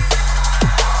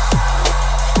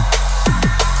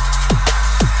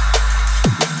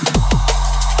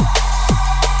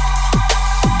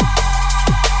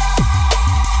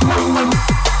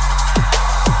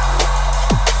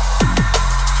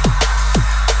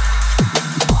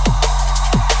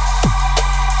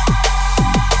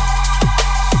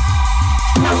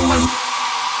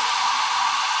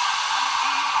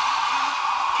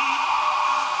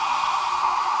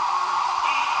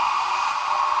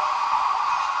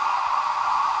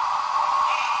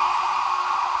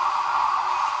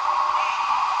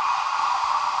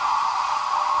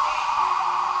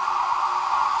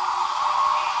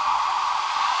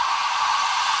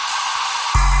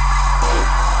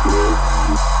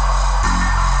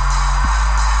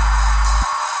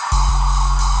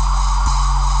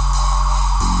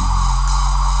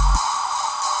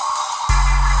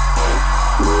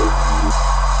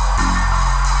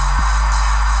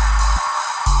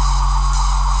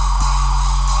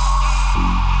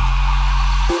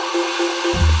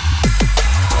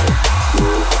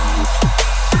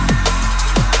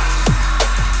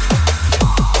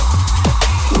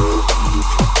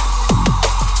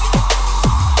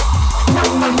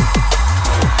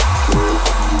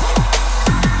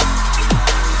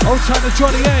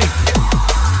 Johnny A.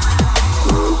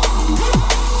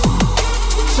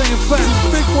 Saying fat,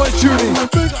 big boy Judy.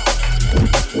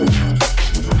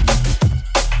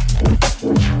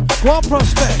 Go on,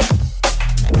 Prospect.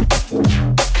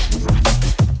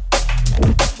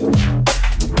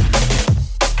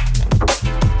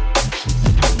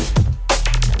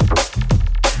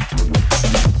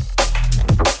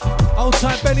 Old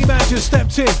time Benny Man just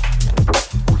stepped in.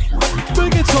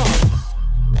 Big guitar.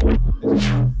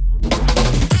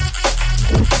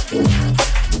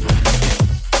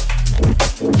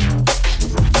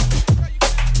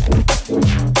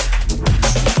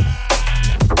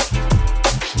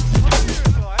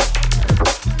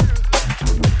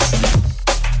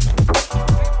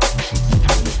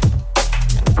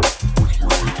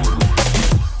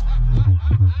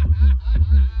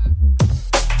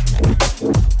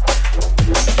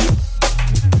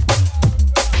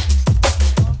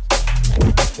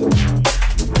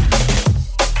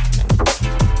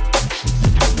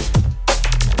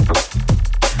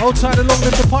 Hold tight along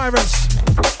with the pirates.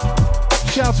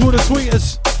 Shout out to all the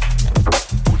tweeters.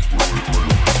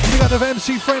 We got the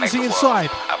MC Frenzy inside.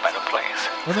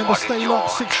 Remember, stay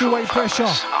locked, 628 pressure.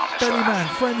 Bellyman,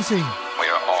 Frenzy.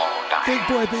 Big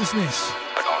boy business.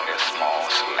 But only a small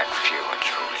select few are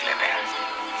truly living.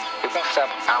 We must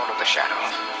step out of the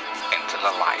shadows into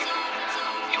the light.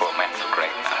 You were meant for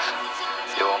greatness.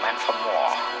 You were meant for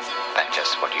more than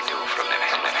just what you do for a living.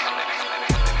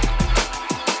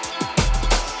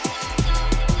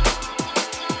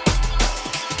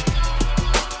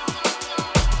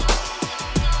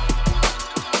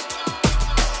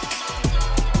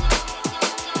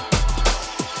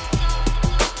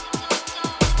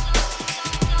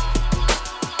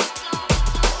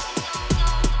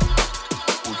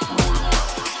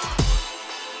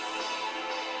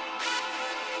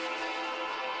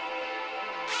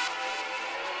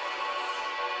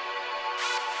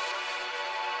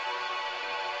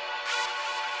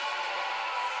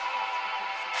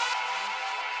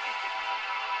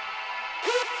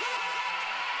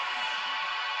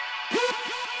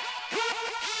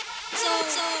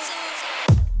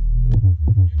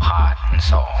 Heart and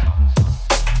soul.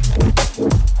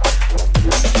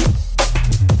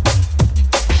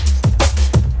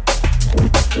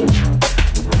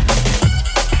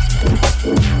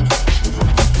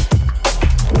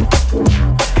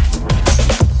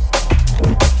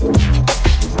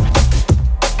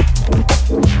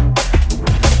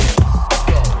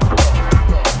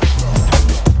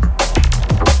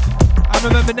 And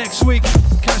remember, next week,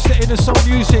 catch the Inner Soul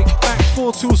Music, back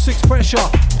 426 pressure.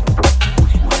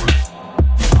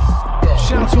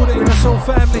 Shout out to all the Inner Soul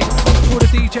family, all the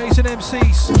DJs and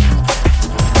MCs.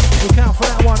 Look out for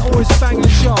that one, always a banging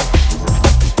show.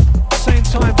 Same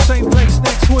time, same place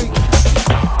next week.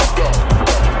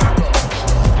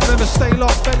 Remember, stay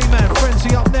locked, Belly Man,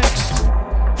 Frenzy up next.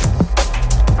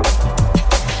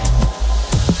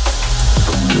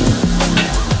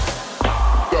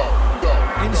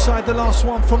 Inside the last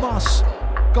one from us.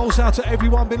 Goes out to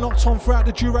everyone been locked on throughout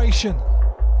the duration.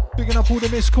 Bigging up all the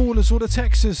missed callers, all the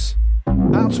texters.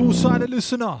 Out to all silent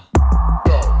listener.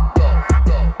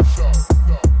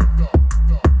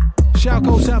 Shout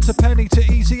goes out to Penny, to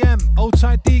Easy M, Old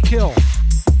Tight D-Kill.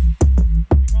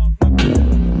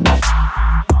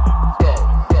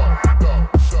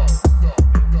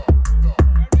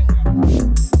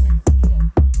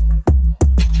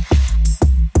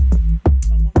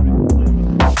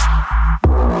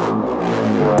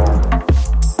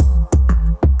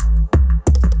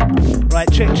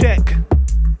 Right, check.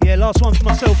 Yeah, last one for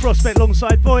myself, Prospect,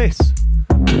 alongside Voice.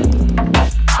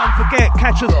 Don't forget,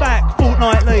 catch us back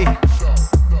fortnightly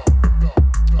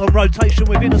on rotation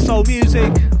with Inner Soul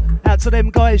Music. Out to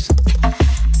them guys.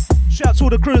 Shout to all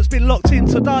the crew that's been locked in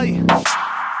today.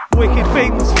 Wicked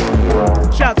things.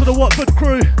 Shout to the Watford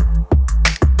crew.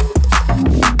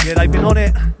 Yeah, they've been on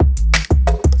it.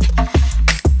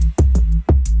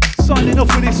 Signing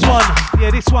off with this one. Yeah,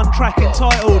 this one track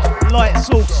entitled Light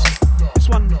Source. This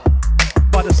one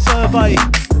by The Survey.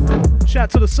 Shout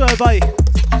to The Survey.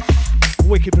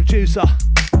 Wicked producer.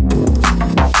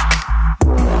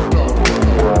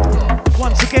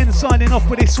 Once again, signing off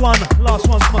with this one. Last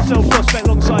one for myself, Prospect,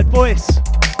 alongside Voice.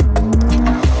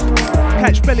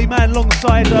 Catch Belly Man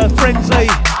alongside Frenzy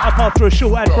up after a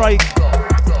short ad break.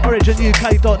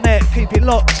 OriginUK.net. Keep it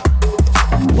locked.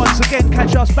 Once again,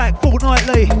 catch us back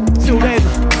fortnightly. Till then,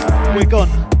 we're gone.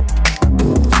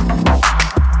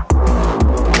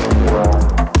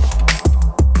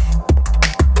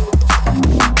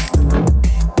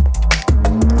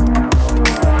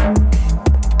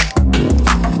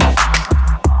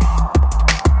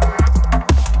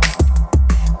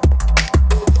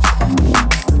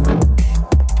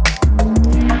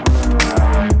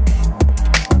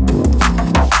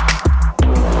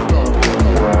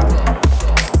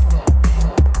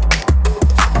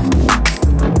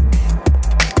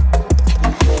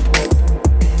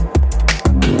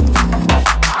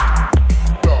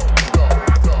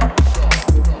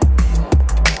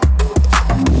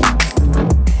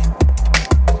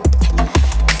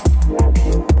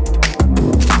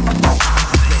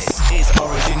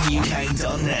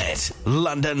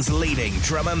 London's leading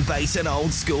drum and bass and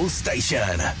old school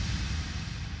station.